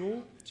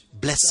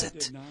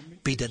 Blessed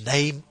be the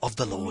name of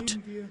the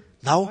Lord.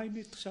 Now,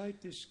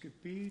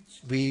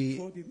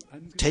 we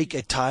take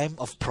a time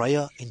of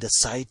prayer in the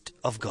sight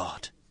of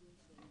God.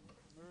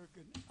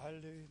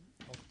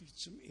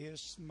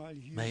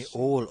 May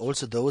all,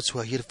 also those who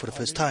are here for the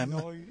first time,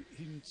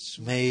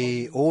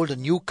 may all the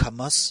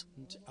newcomers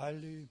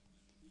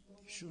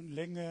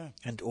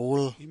and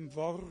all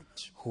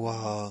who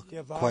are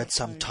quite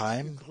some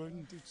time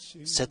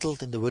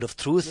settled in the word of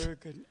truth,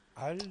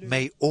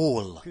 may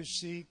all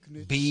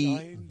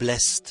be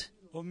blessed.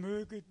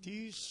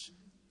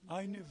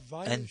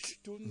 And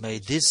may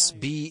this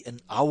be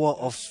an hour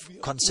of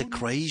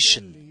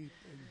consecration,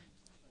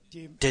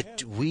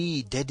 that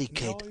we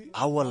dedicate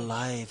our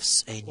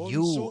lives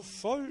anew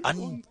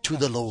unto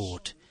the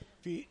Lord.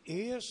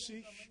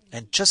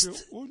 And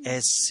just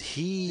as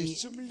He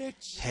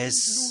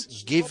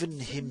has given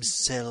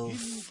Himself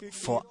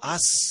for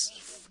us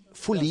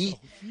fully,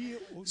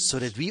 so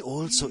that we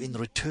also in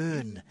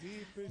return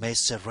may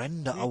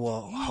surrender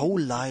our whole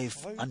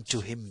life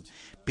unto Him,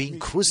 being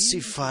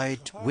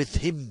crucified with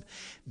Him,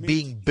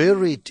 being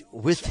buried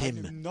with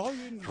Him,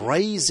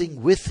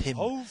 rising with Him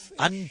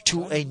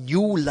unto a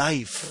new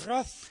life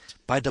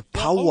by the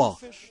power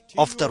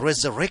of the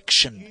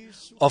resurrection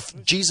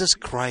of Jesus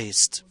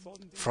Christ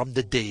from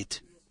the dead.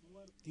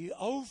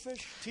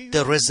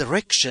 The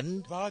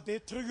resurrection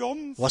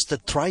was the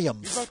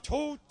triumph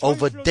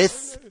over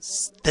death,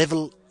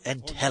 devil,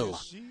 and hell,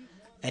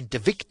 and the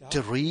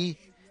victory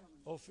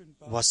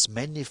was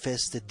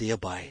manifested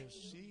thereby.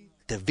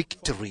 The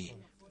victory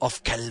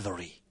of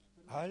Calvary.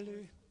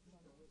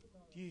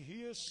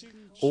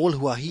 All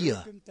who are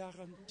here,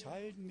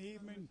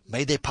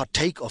 may they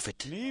partake of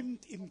it.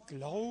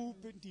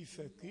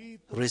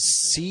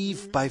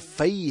 Receive by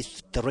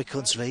faith the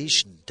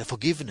reconciliation, the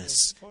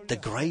forgiveness, the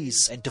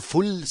grace, and the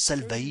full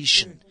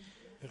salvation,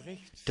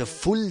 the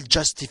full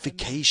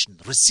justification.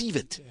 Receive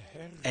it,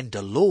 and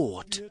the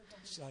Lord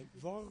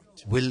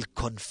will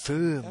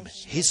confirm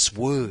His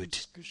word.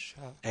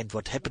 And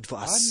what happened for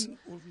us,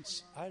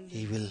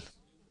 He will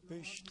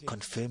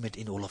confirm it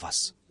in all of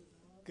us.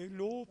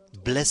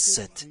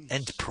 Blessed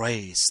and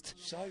praised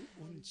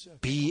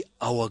be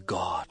our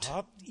God.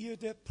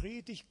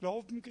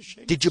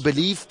 Did you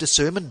believe the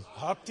sermon?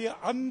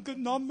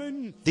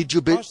 Did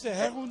you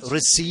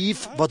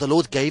receive what the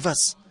Lord gave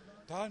us?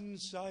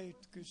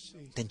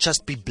 Then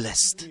just be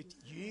blessed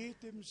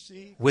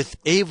with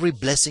every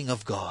blessing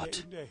of God,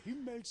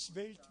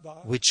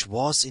 which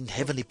was in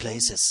heavenly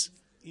places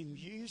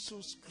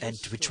and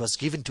which was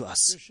given to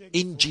us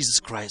in Jesus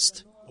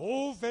Christ.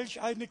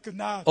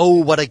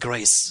 Oh, what a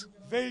grace!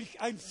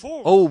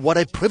 Oh, what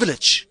a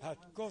privilege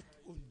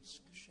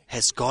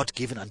has God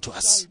given unto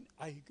us,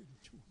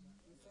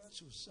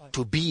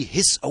 to be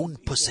His own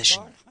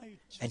possession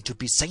and to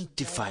be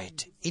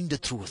sanctified in the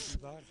truth,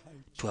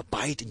 to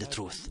abide in the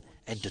truth,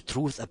 and the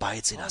truth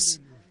abides in us.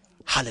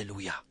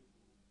 Hallelujah!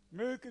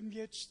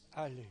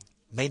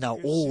 May now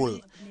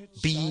all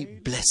be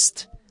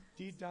blessed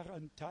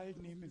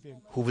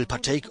who will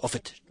partake of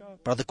it.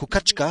 Brother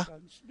Kukachka,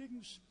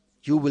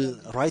 you will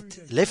right,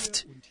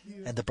 left,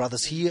 and the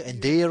brothers here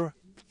and there,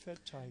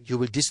 you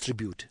will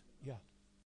distribute.